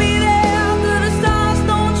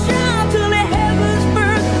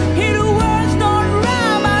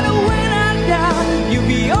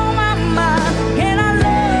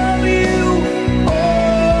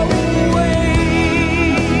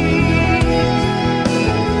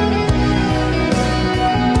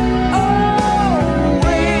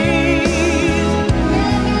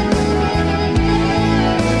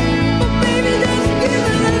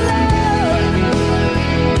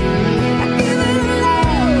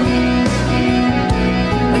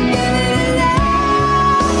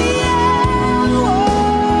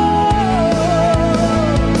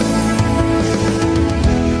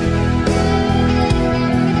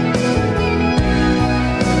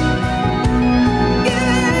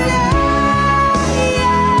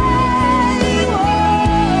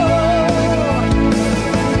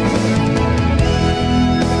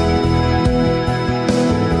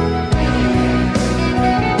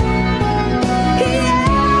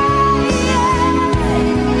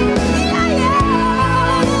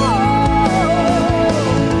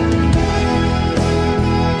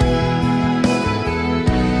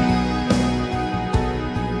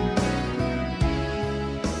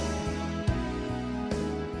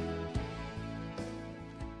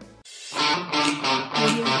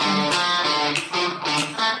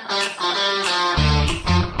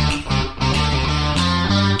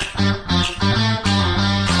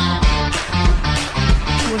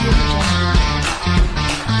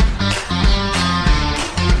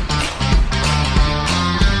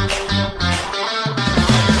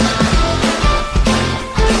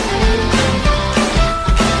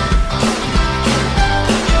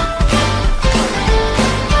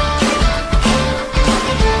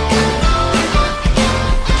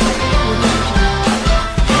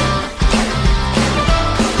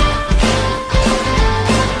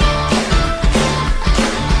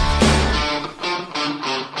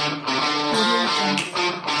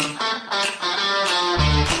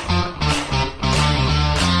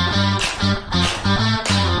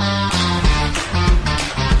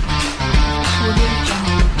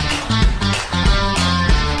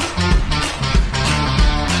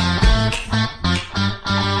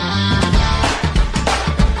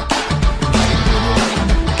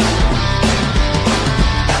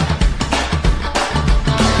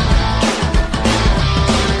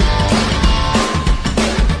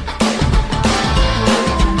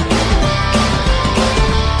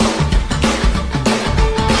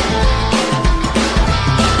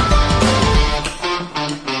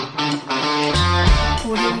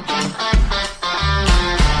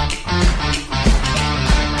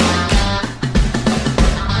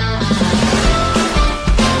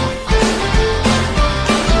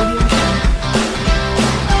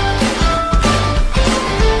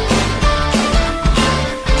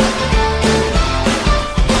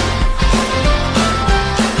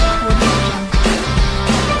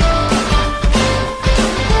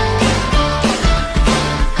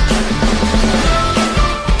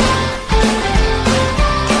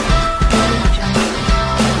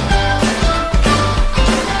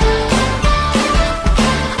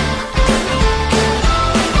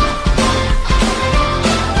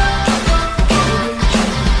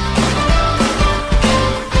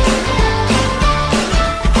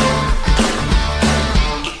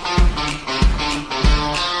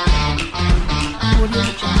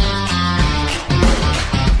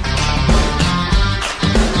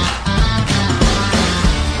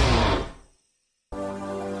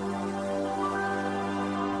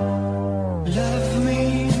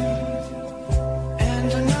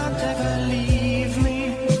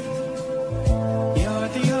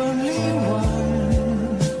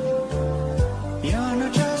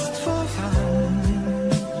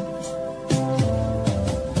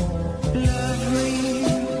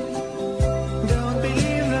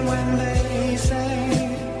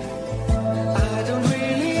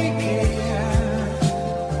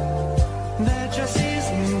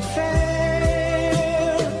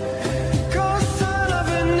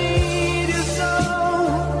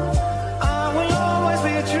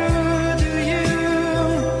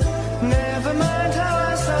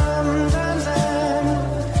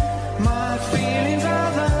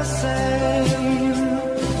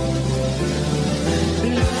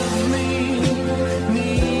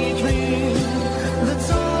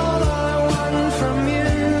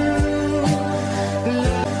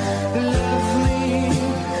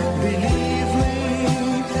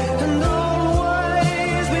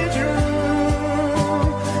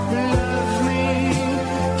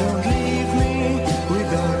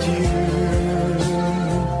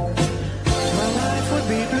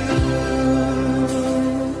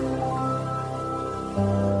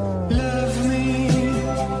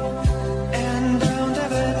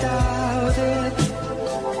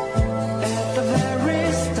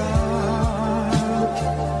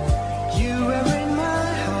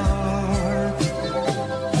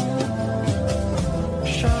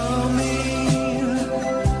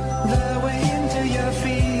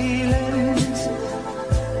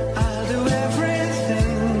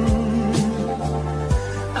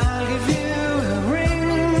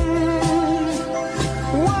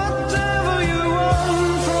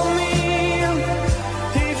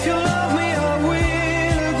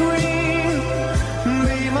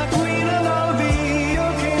 like we